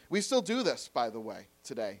 We still do this, by the way,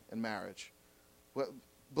 today in marriage. Well,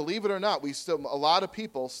 believe it or not, a lot of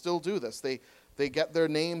people still do this. They get their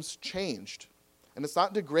names changed. And it's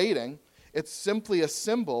not degrading. It's simply a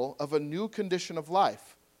symbol of a new condition of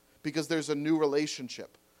life because there's a new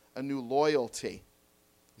relationship, a new loyalty.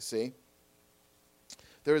 You see?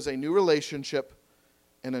 There is a new relationship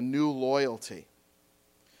and a new loyalty.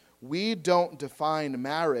 We don't define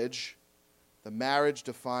marriage The marriage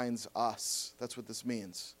defines us. That's what this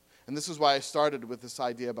means. And this is why I started with this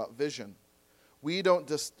idea about vision. We don't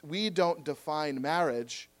define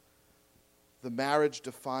marriage. The marriage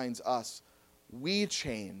defines us. We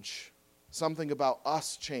change. Something about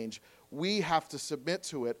us change. We have to submit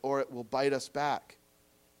to it or it will bite us back.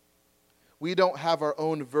 We don't have our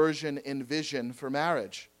own version and vision for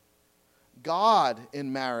marriage. God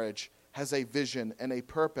in marriage has a vision and a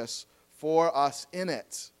purpose for us in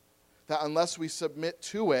it, that unless we submit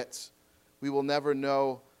to it, we will never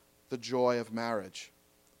know the joy of marriage.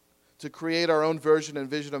 To create our own version and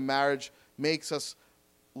vision of marriage makes us,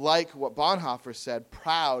 like what Bonhoeffer said,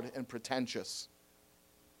 proud and pretentious.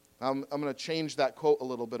 I'm going to change that quote a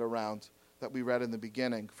little bit around that we read in the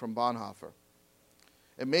beginning from Bonhoeffer.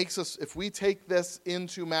 It makes us, if we take this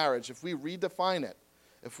into marriage, if we redefine it,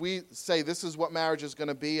 if we say this is what marriage is going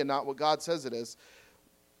to be and not what God says it is,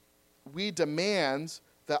 we demand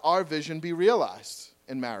that our vision be realized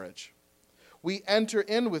in marriage. We enter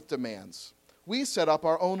in with demands. We set up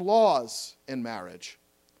our own laws in marriage.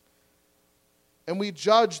 And we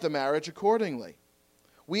judge the marriage accordingly.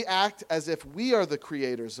 We act as if we are the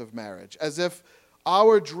creators of marriage, as if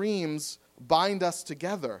our dreams bind us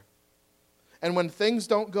together. And when things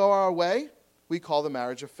don't go our way, we call the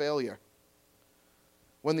marriage a failure.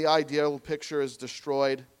 When the ideal picture is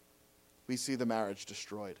destroyed, we see the marriage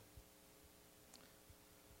destroyed.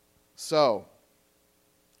 So,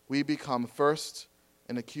 we become first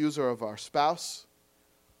an accuser of our spouse,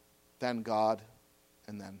 then God,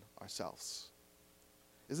 and then ourselves.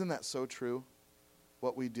 Isn't that so true,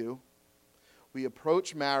 what we do? We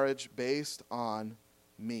approach marriage based on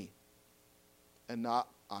me and not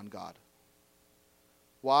on God.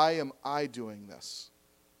 Why am I doing this?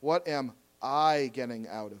 What am I getting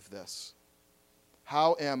out of this?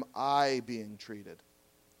 How am I being treated?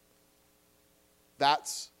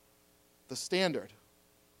 That's the standard.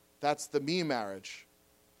 That's the me marriage.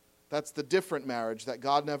 That's the different marriage that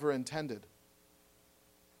God never intended.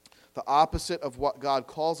 The opposite of what God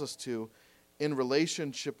calls us to in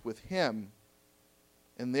relationship with Him,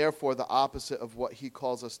 and therefore the opposite of what He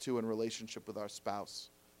calls us to in relationship with our spouse.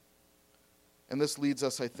 And this leads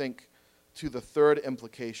us, I think, to the third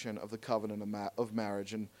implication of the covenant of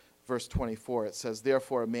marriage. In verse 24, it says,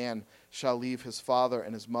 "Therefore a man shall leave his father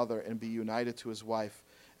and his mother and be united to his wife,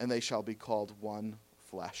 and they shall be called one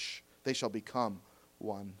flesh." They shall become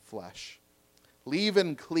one flesh. Leave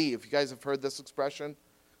and cleave. You guys have heard this expression?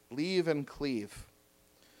 Leave and cleave.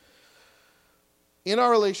 In our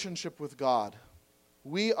relationship with God,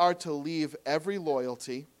 we are to leave every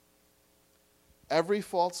loyalty, every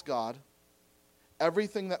false god,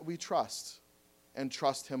 everything that we trust, and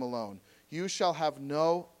trust Him alone. You shall have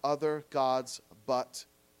no other gods but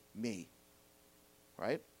me.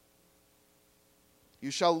 Right?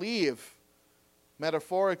 You shall leave,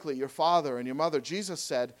 metaphorically, your father and your mother. Jesus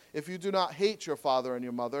said, if you do not hate your father and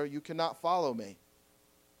your mother, you cannot follow me.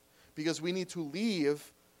 Because we need to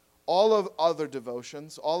leave all of other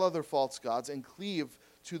devotions, all other false gods, and cleave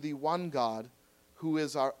to the one God who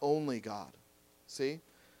is our only God. See?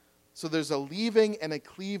 So there's a leaving and a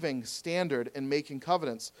cleaving standard in making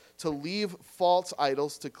covenants. To leave false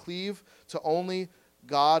idols, to cleave to only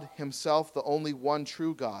God Himself, the only one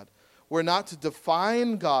true God. We're not to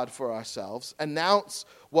define God for ourselves, announce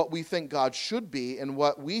what we think God should be and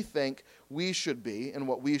what we think we should be and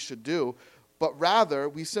what we should do, but rather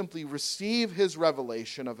we simply receive His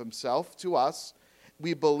revelation of Himself to us,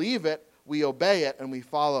 we believe it, we obey it, and we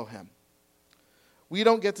follow Him. We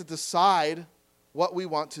don't get to decide what we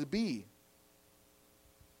want to be.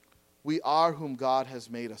 We are whom God has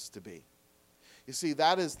made us to be. You see,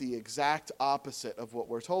 that is the exact opposite of what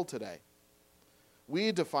we're told today.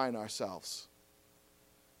 We define ourselves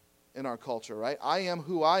in our culture, right?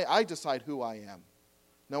 I decide who I am.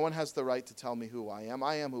 No one has the right to tell me who I am.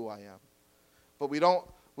 I am who I am. But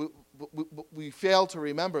we fail to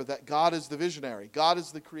remember that God is the visionary. God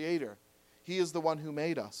is the creator. He is the one who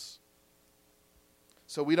made us.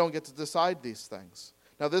 So we don't get to decide these things.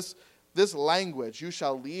 Now this language, you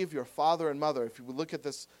shall leave your father and mother, if you look at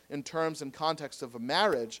this in terms and context of a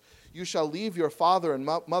marriage, you shall leave your father and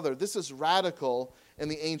mother. This is radical in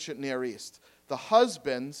the ancient Near East. The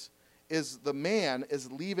husband the man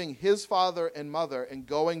is leaving his father and mother and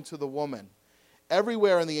going to the woman.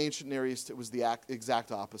 Everywhere in the ancient Near East, it was the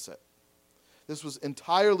exact opposite. This was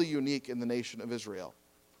entirely unique in the nation of Israel.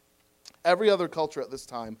 Every other culture at this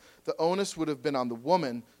time, the onus would have been on the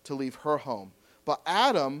woman to leave her home. But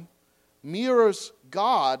Adam mirrors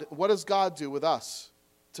God. What does God do with us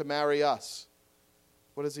to marry us?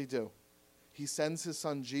 What does He do? He sends His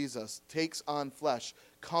Son Jesus, takes on flesh,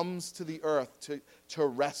 comes to the earth to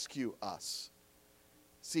rescue us.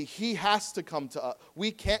 See, he has to come to us.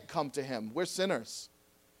 We can't come to him. We're sinners.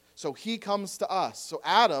 So he comes to us. So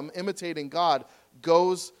Adam, imitating God,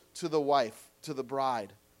 goes to the wife, to the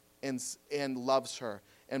bride, and loves her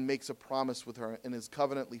and makes a promise with her and is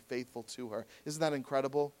covenantly faithful to her. Isn't that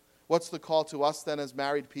incredible? What's the call to us then as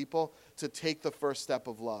married people? To take the first step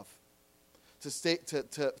of love,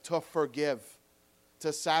 to forgive,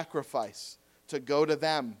 to sacrifice, to go to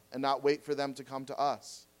them and not wait for them to come to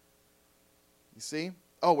us. You see?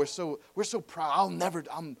 Oh, we're so proud.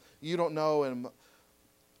 You don't know, and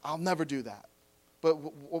I'll never do that. But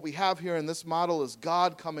what we have here in this model is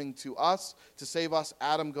God coming to us to save us,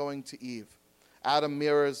 Adam going to Eve. Adam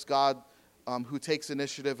mirrors God who takes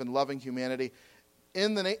initiative in loving humanity.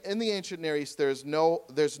 In the ancient Near East, there's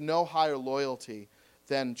no higher loyalty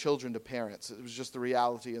than children to parents. It was just the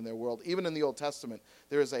reality in their world. Even in the Old Testament,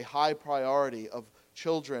 there is a high priority of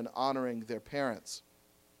children honoring their parents.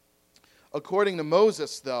 According to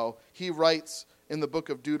Moses, though, he writes in the book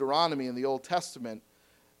of Deuteronomy in the Old Testament,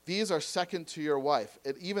 these are second to your wife.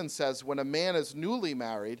 It even says, when a man is newly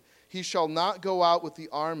married, he shall not go out with the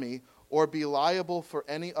army or be liable for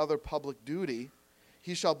any other public duty.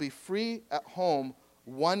 He shall be free at home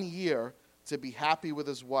 1 year to be happy with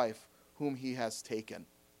his wife, whom he has taken.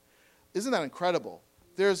 Isn't that incredible?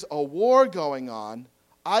 There's a war going on.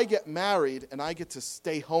 I get married, and I get to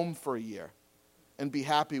stay home for a year and be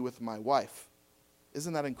happy with my wife.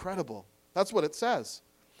 Isn't that incredible? That's what it says.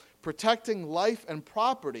 Protecting life and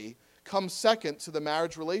property comes second to the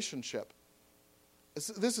marriage relationship.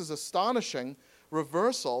 This is astonishing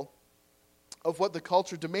reversal of what the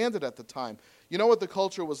culture demanded at the time. You know what the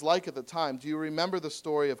culture was like at the time? Do you remember the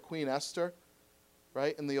story of Queen Esther,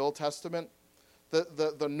 right, in the Old Testament?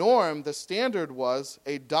 The norm, the standard was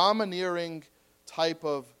a domineering type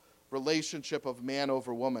of relationship of man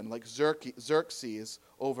over woman, like Xerxes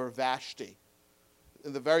over Vashti.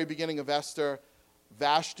 In the very beginning of Esther,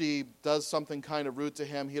 Vashti does something kind of rude to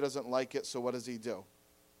him. He doesn't like it, so what does he do?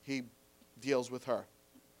 He deals with her,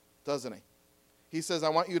 doesn't he? He says, I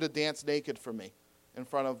want you to dance naked for me in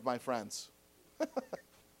front of my friends.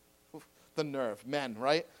 The nerve, men,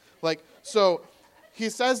 right? So he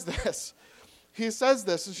says this.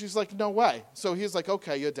 And she's like, no way. So he's like,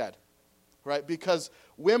 okay, you're dead, right? Because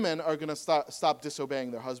women are going to stop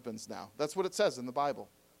disobeying their husbands now. That's what it says in the Bible.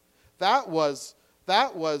 That was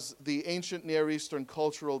the ancient Near Eastern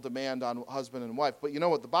cultural demand on husband and wife. But you know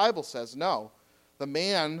what the Bible says? No. The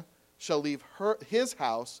man shall leave his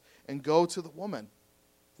house and go to the woman.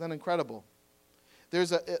 Isn't that incredible?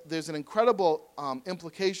 There's an incredible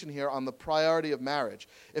implication here on the priority of marriage.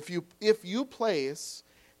 If you place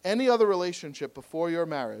any other relationship before your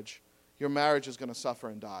marriage is going to suffer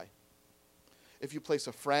and die. If you place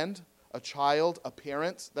a friend, a child, a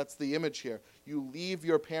parent, that's the image here. You leave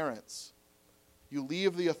your parents. You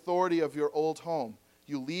leave the authority of your old home.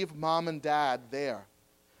 You leave mom and dad there.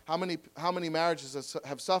 How many marriages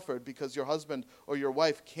have suffered because your husband or your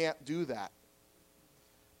wife can't do that?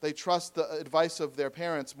 They trust the advice of their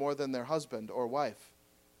parents more than their husband or wife.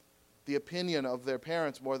 The opinion of their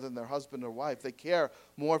parents more than their husband or wife. They care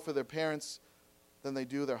more for their parents than they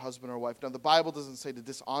do their husband or wife. Now, the Bible doesn't say to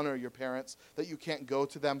dishonor your parents, that you can't go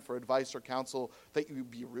to them for advice or counsel, that you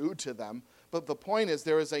be rude to them. But the point is,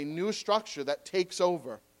 there is a new structure that takes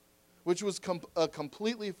over, which was a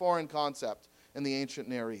completely foreign concept in the ancient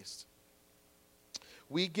Near East.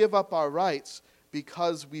 We give up our rights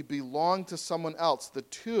because we belong to someone else. The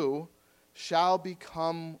two shall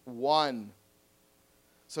become one.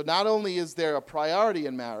 So not only is there a priority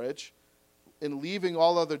in marriage, in leaving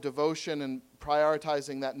all other devotion and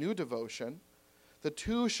prioritizing that new devotion, the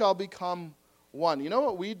two shall become one. You know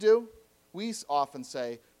what we do? We often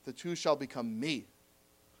say, the two shall become me,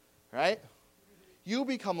 right? You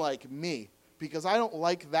become like me, because I don't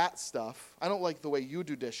like that stuff. I don't like the way you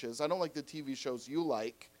do dishes. I don't like the TV shows you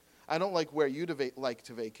like. I don't like where you like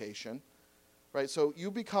to vacation, right? So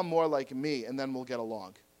you become more like me, and then we'll get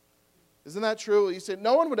along. Isn't that true? You say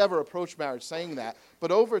no one would ever approach marriage saying that,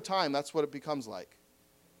 but over time, that's what it becomes like.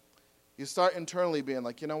 You start internally being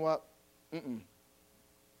like, you know what?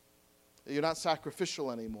 You're not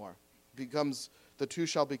sacrificial anymore. The two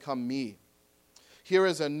shall become me. Here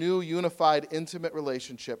is a new, unified, intimate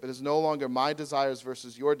relationship. It is no longer my desires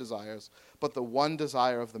versus your desires, but the one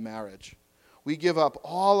desire of the marriage. We give up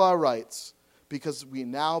all our rights because we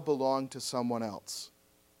now belong to someone else.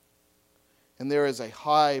 And there is a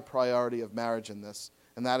high priority of marriage in this,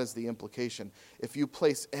 and that is the implication. If you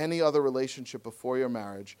place any other relationship before your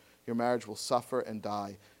marriage will suffer and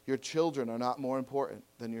die. Your children are not more important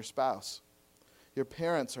than your spouse. Your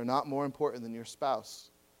parents are not more important than your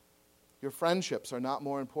spouse. Your friendships are not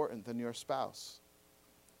more important than your spouse.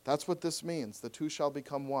 That's what this means. The two shall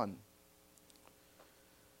become one.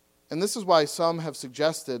 And this is why some have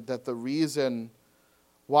suggested that the reason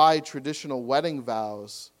why traditional wedding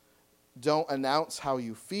vows don't announce how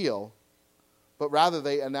you feel, but rather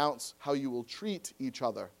they announce how you will treat each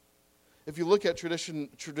other. If you look at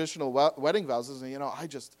traditional wedding vows,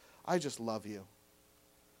 it's, I just love you.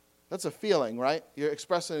 That's a feeling, right? You're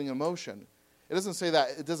expressing emotion. It doesn't say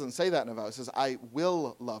that in a vow. It says, I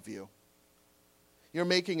will love you. You're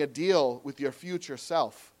making a deal with your future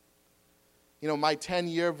self. My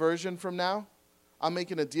 10-year version from now, I'm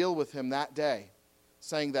making a deal with him that day,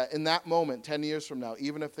 saying that in that moment, 10 years from now,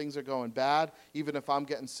 even if things are going bad, even if I'm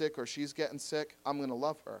getting sick or she's getting sick, I'm going to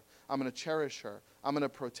love her. I'm going to cherish her. I'm going to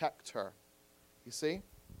protect her. You see?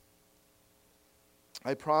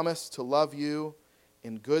 I promise to love you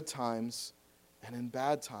in good times and in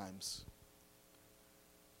bad times.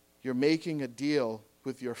 You're making a deal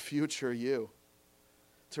with your future you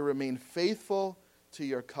to remain faithful to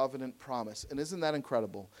your covenant promise. And isn't that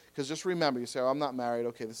incredible? Because just remember, you say, I'm not married.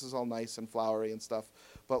 Okay, this is all nice and flowery and stuff.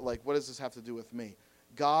 But what does this have to do with me?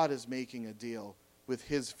 God is making a deal with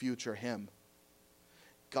his future him.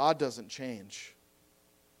 God doesn't change.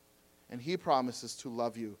 And he promises to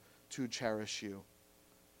love you, to cherish you,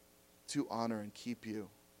 to honor and keep you.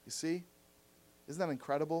 You see? Isn't that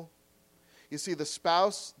incredible? You see, the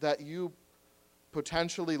spouse that you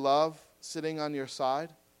potentially love sitting on your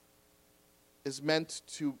side is meant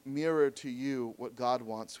to mirror to you what God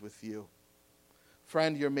wants with you.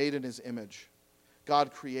 Friend, you're made in his image.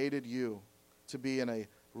 God created you to be in a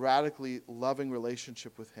radically loving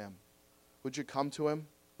relationship with him. Would you come to him?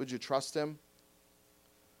 Would you trust him?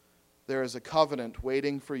 There is a covenant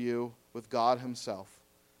waiting for you with God himself,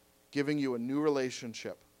 giving you a new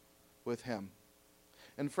relationship with him.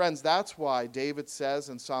 And friends, that's why David says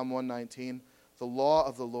in Psalm 119, the law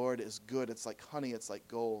of the Lord is good. It's like honey, it's like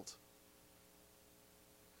gold.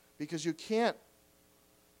 Because you can't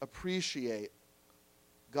appreciate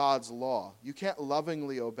God's law. You can't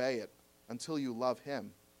lovingly obey it until you love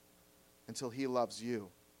him, until he loves you.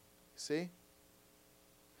 See?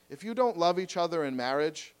 If you don't love each other in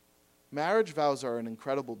marriage, marriage vows are an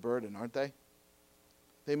incredible burden, aren't they?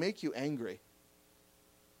 They make you angry.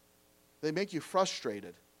 They make you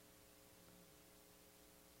frustrated.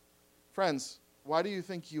 Friends, why do you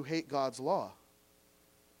think you hate God's law?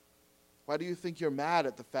 Why do you think you're mad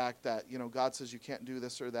at the fact that, God says you can't do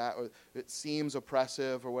this or that, or it seems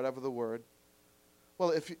oppressive, or whatever the word?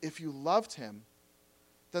 Well, if you loved him,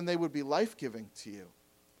 then they would be life-giving to you.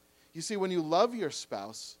 You see, when you love your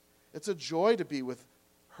spouse, it's a joy to be with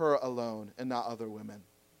her alone and not other women.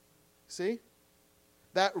 See?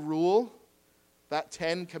 That rule, that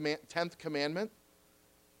 10th commandment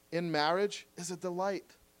in marriage is a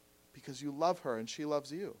delight because you love her and she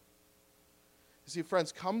loves you. You see,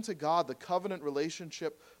 friends, come to God. The covenant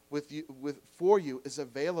relationship for you is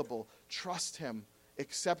available. Trust him.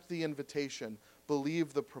 Accept the invitation.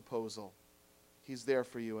 Believe the proposal. He's there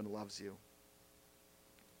for you and loves you.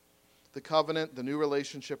 The covenant, the new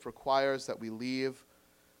relationship requires that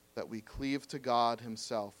we cleave to God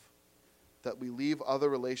himself, that we leave other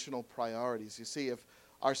relational priorities. You see, if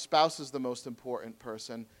our spouse is the most important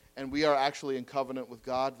person and we are actually in covenant with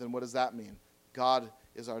God, then what does that mean? God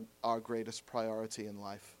is our greatest priority in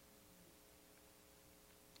life.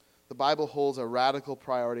 The Bible holds a radical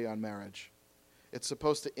priority on marriage. It's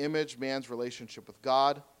supposed to image man's relationship with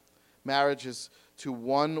God. Marriage is to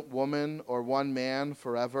one woman or one man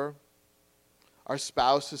forever. Our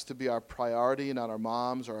spouse is to be our priority, not our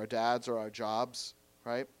moms or our dads or our jobs,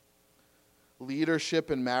 right?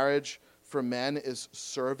 Leadership in marriage for men is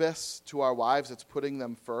service to our wives. It's putting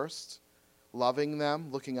them first, loving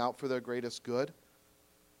them, looking out for their greatest good.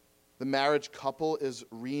 The marriage couple is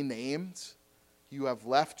renamed. You have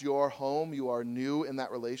left your home. You are new in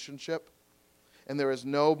that relationship. And there is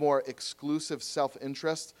no more exclusive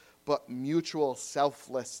self-interest, but mutual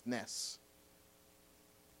selflessness.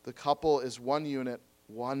 The couple is one unit,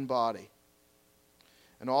 one body.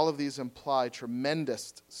 And all of these imply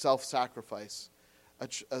tremendous self-sacrifice,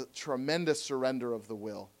 a tremendous surrender of the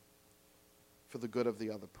will for the good of the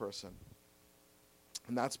other person.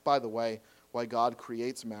 And that's, by the way, why God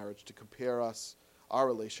creates marriage, to compare our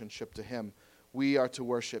relationship to him. We are to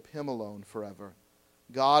worship him alone forever.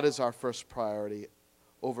 God is our first priority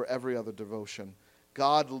over every other devotion.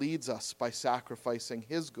 God leads us by sacrificing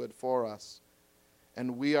his good for us.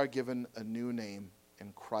 And we are given a new name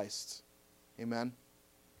in Christ. Amen?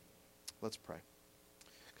 Let's pray.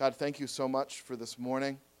 God, thank you so much for this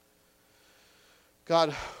morning.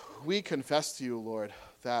 God, we confess to you, Lord,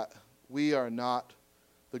 that we are not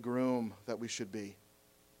the groom that we should be.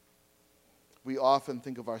 we often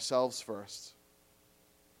think of ourselves first.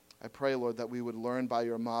 I pray, Lord, that we would learn by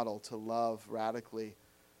your model to love radically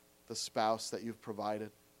the spouse that you've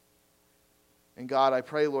provided. And God, I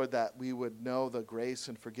pray, Lord, that we would know the grace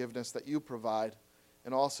and forgiveness that you provide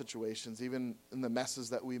in all situations, even in the messes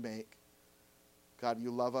that we make. God,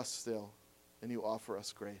 you love us still, and you offer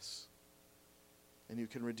us grace. And you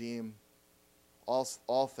can redeem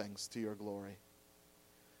all things to your glory.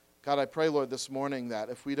 God, I pray, Lord, this morning that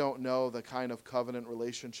if we don't know the kind of covenant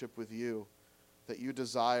relationship with you that you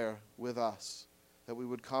desire with us, that we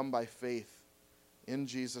would come by faith in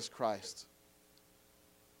Jesus Christ.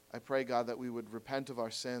 I pray, God, that we would repent of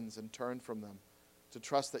our sins and turn from them, to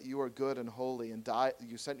trust that you are good and holy, and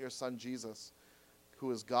you sent your Son Jesus,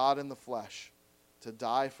 who is God in the flesh, to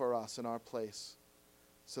die for us in our place,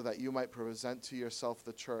 so that you might present to yourself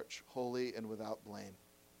the church holy and without blame.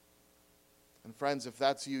 And friends, if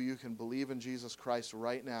that's you, you can believe in Jesus Christ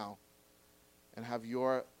right now and have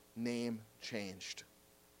your name changed.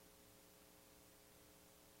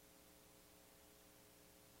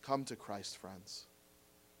 Come to Christ, friends.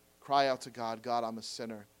 Cry out to God, God, I'm a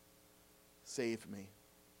sinner. Save me.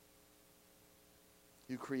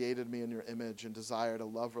 You created me in your image and desired a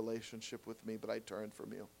love relationship with me, but I turned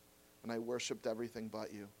from you, and I worshipped everything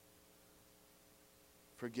but you.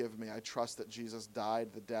 Forgive me. I trust that Jesus died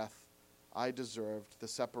the death I deserved, the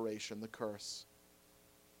separation, the curse,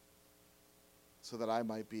 so that I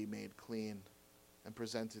might be made clean and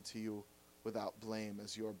presented to you without blame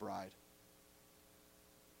as your bride.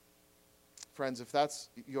 Friends, if that's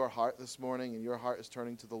your heart this morning and your heart is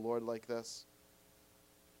turning to the Lord like this,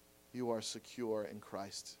 you are secure in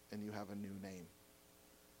Christ and you have a new name.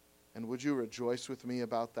 And would you rejoice with me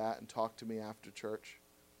about that and talk to me after church?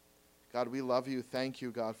 God, we love you. Thank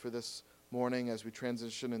you, God, for this morning as we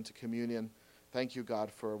transition into communion. Thank you,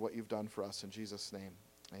 God, for what you've done for us. In Jesus' name,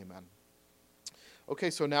 amen. Okay,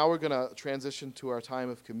 so now we're going to transition to our time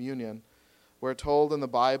of communion. We're told in the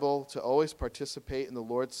Bible to always participate in the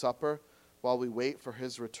Lord's Supper while we wait for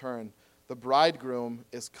his return. The bridegroom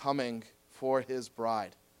is coming for his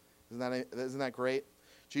bride. Isn't that great?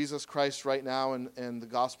 Jesus Christ right now in the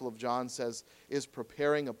Gospel of John says, is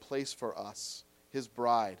preparing a place for us, his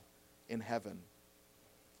bride, in heaven.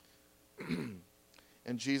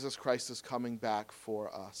 And Jesus Christ is coming back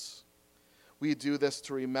for us. We do this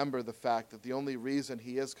to remember the fact that the only reason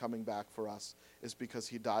he is coming back for us is because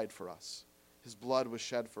he died for us. His blood was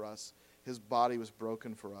shed for us. His body was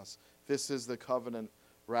broken for us. This is the covenant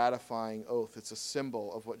ratifying oath. It's a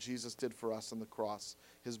symbol of what Jesus did for us on the cross.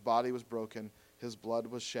 His body was broken. His blood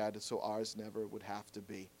was shed, so ours never would have to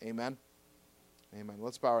be. Amen? Amen.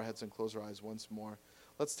 Let's bow our heads and close our eyes once more.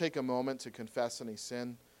 Let's take a moment to confess any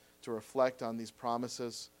sin, to reflect on these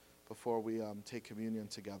promises before we take communion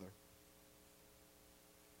together.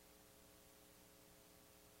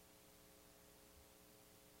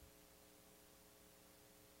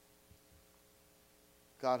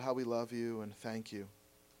 God, how we love you and thank you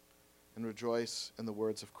and rejoice in the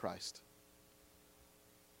words of Christ.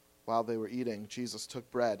 While they were eating, Jesus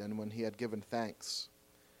took bread, and when he had given thanks,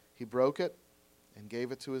 he broke it and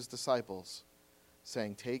gave it to his disciples,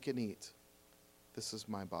 saying, "Take and eat. This is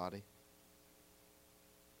my body."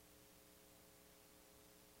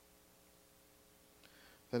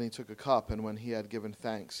 Then he took a cup, and when he had given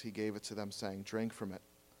thanks, he gave it to them, saying, "Drink from it,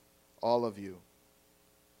 all of you.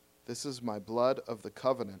 This is my blood of the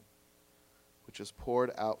covenant, which is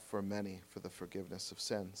poured out for many for the forgiveness of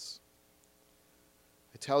sins.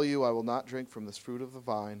 I tell you, I will not drink from this fruit of the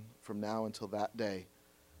vine from now until that day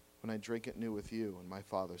when I drink it new with you in my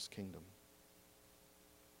Father's kingdom."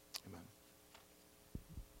 Amen.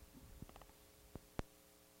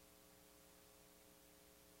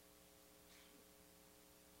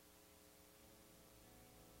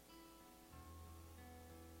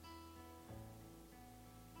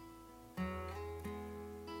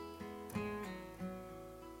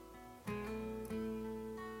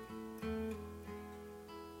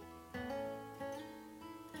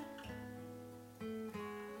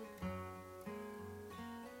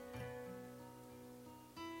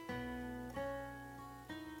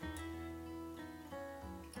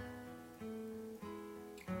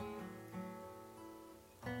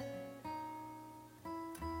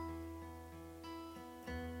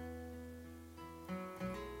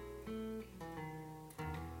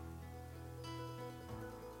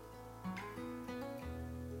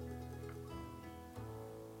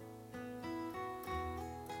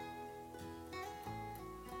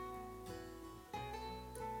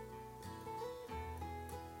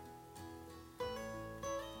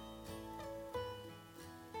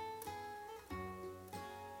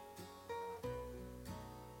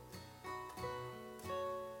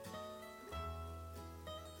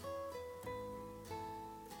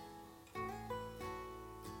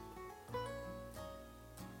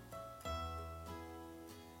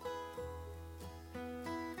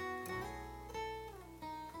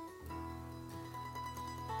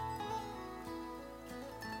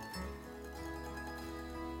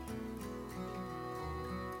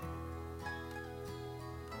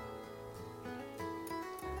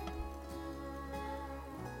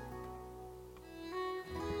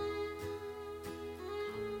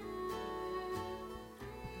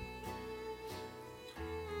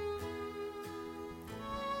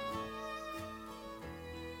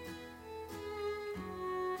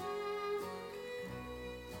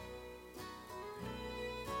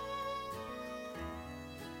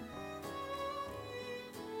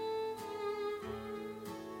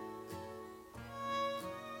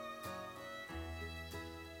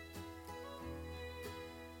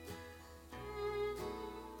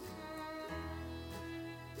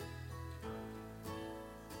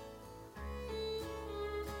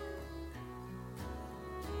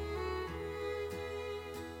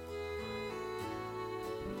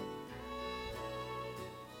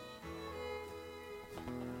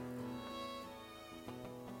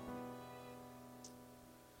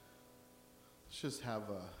 just have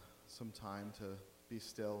some time to be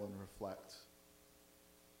still and reflect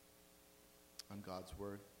on God's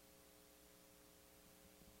word.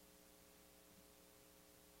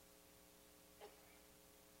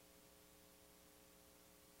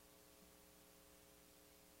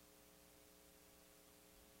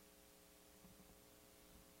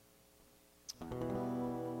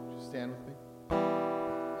 Would you stand with me?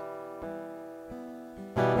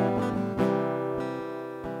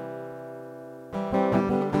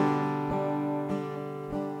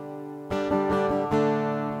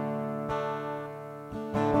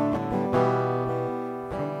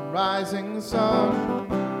 Rising sun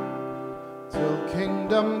till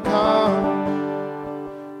kingdom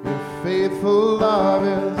come, your faithful love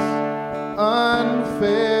is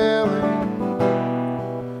unfailing.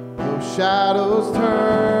 Though shadows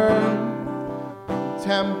turn,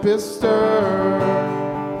 tempests stir,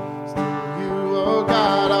 still you, oh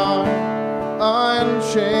God, are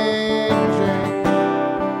unchanging.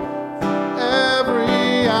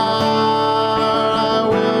 Every hour I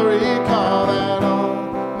will recall that all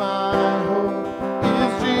my hope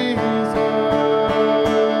is Jesus.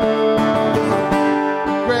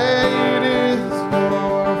 Great is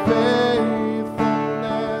your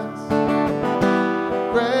faithfulness.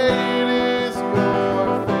 Great is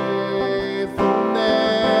your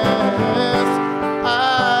faithfulness. I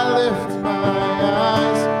lift my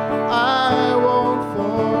eyes, I won't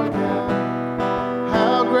forget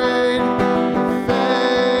how great your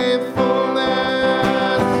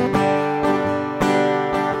faithfulness.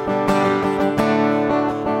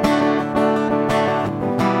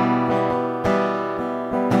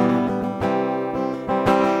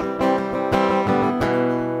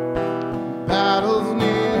 Battles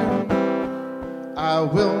near, I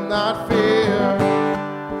will not fear.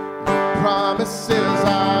 Your promises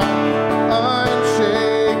are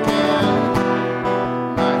unshaken.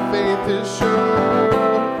 My faith is sure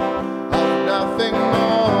of nothing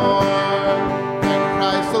more than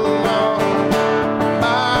Christ alone,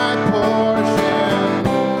 my portion.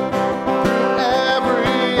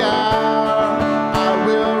 Every hour I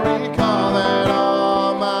will recall that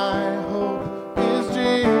all my hope is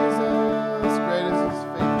Jesus. Great is his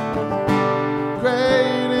faithfulness.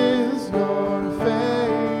 Great is your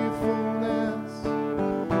faithfulness.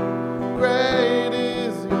 Great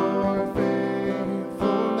is your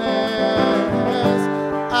faithfulness.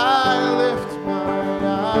 I lift my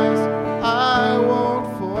eyes, I won't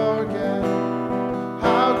forget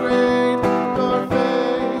how great your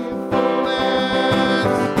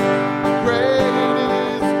faithfulness. Great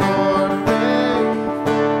is your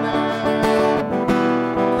faithfulness.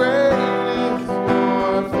 Great is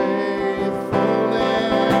your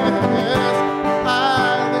faithfulness. I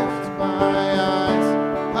lift my eyes,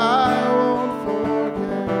 I won't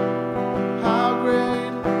forget how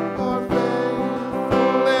great your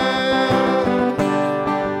faithfulness.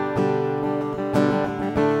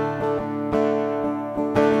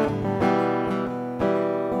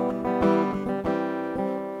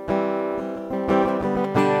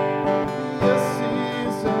 Be a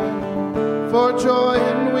season for joy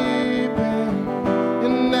and weeping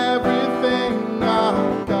in everything.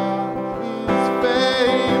 Our God is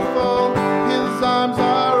faithful, his arms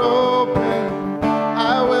are open.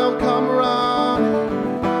 I will come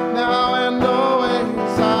running now and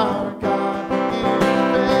always. Our God is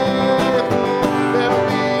faithful. There'll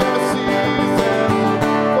be a season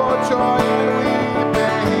for joy and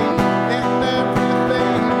weeping in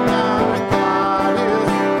everything. Our God is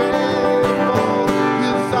faithful,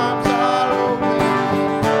 his arms are open.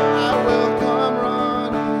 I will come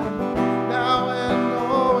running now and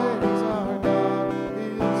always. Our God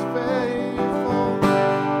is faithful.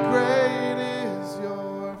 Great is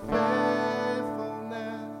your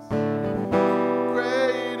faithfulness.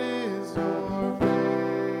 Great is your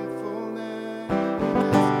faithfulness.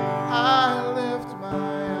 I lift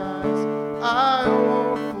my eyes, I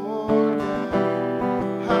won't forget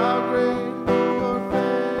how great your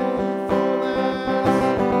faithfulness.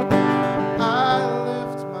 I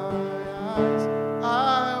lift my eyes, I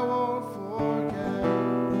won't forget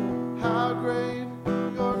how great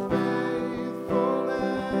your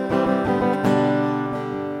faithfulness.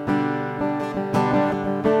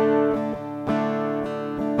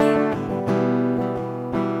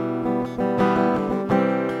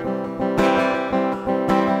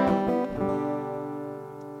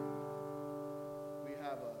 We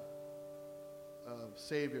have a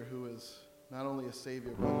Savior who is not only a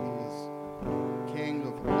Savior, but he is King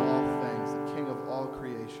of all things, the King of all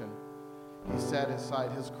creation. He set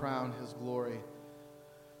aside his crown, his glory,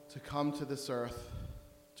 to come to this earth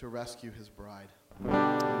to rescue his bride.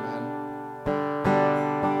 Amen.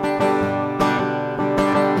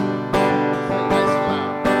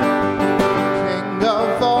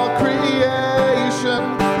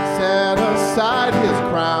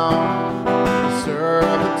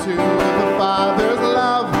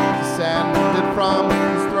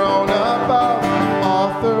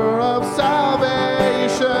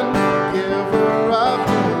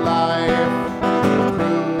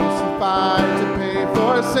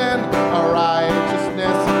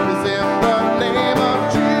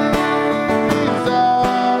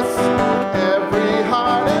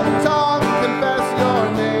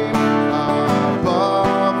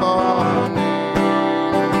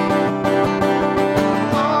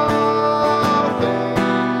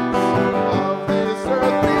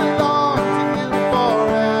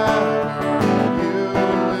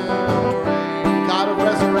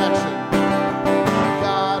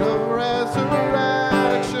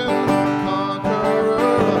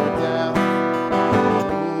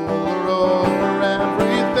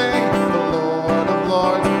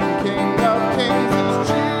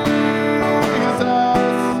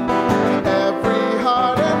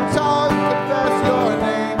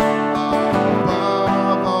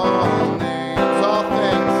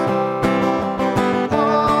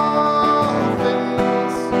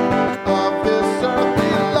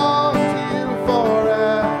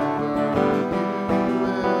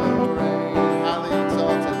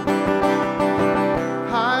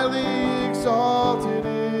 exalted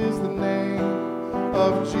is the name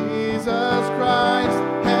of Jesus Christ.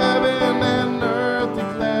 Heaven and earth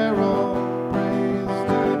declare all praise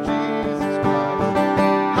to Jesus Christ.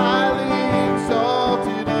 Highly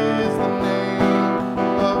exalted is the name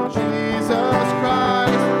of Jesus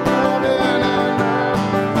Christ. Heaven and earth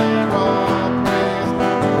declare all praise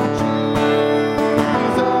to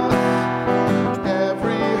Jesus.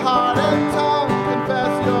 Every heart and tongue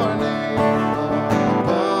confess your name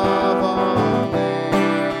above all names.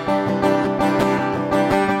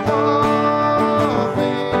 All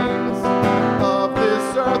things of this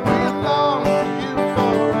earth belong to you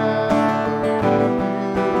forever.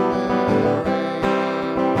 You will reign.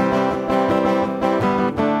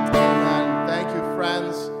 Amen. Thank you,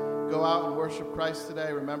 friends. Go out and worship Christ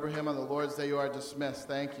today. Remember him on the Lord's Day. You are dismissed.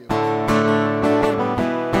 Thank you.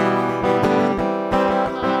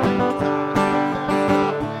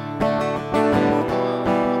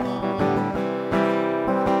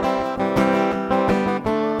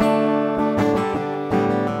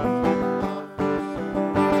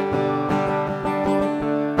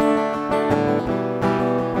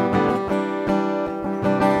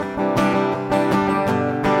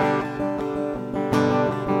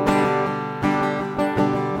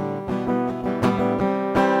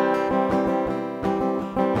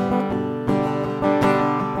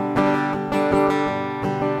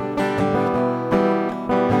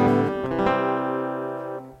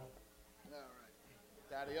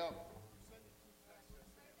 Daddy up.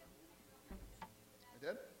 I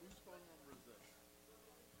did? Whose phone number is this?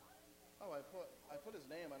 Oh, I put his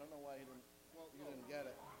name. I don't know why he didn't get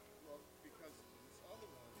it. Well, because this other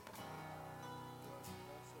one was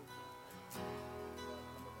also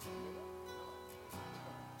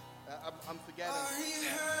I'm forgetting. Are you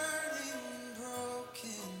hurting,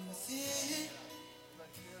 broken within?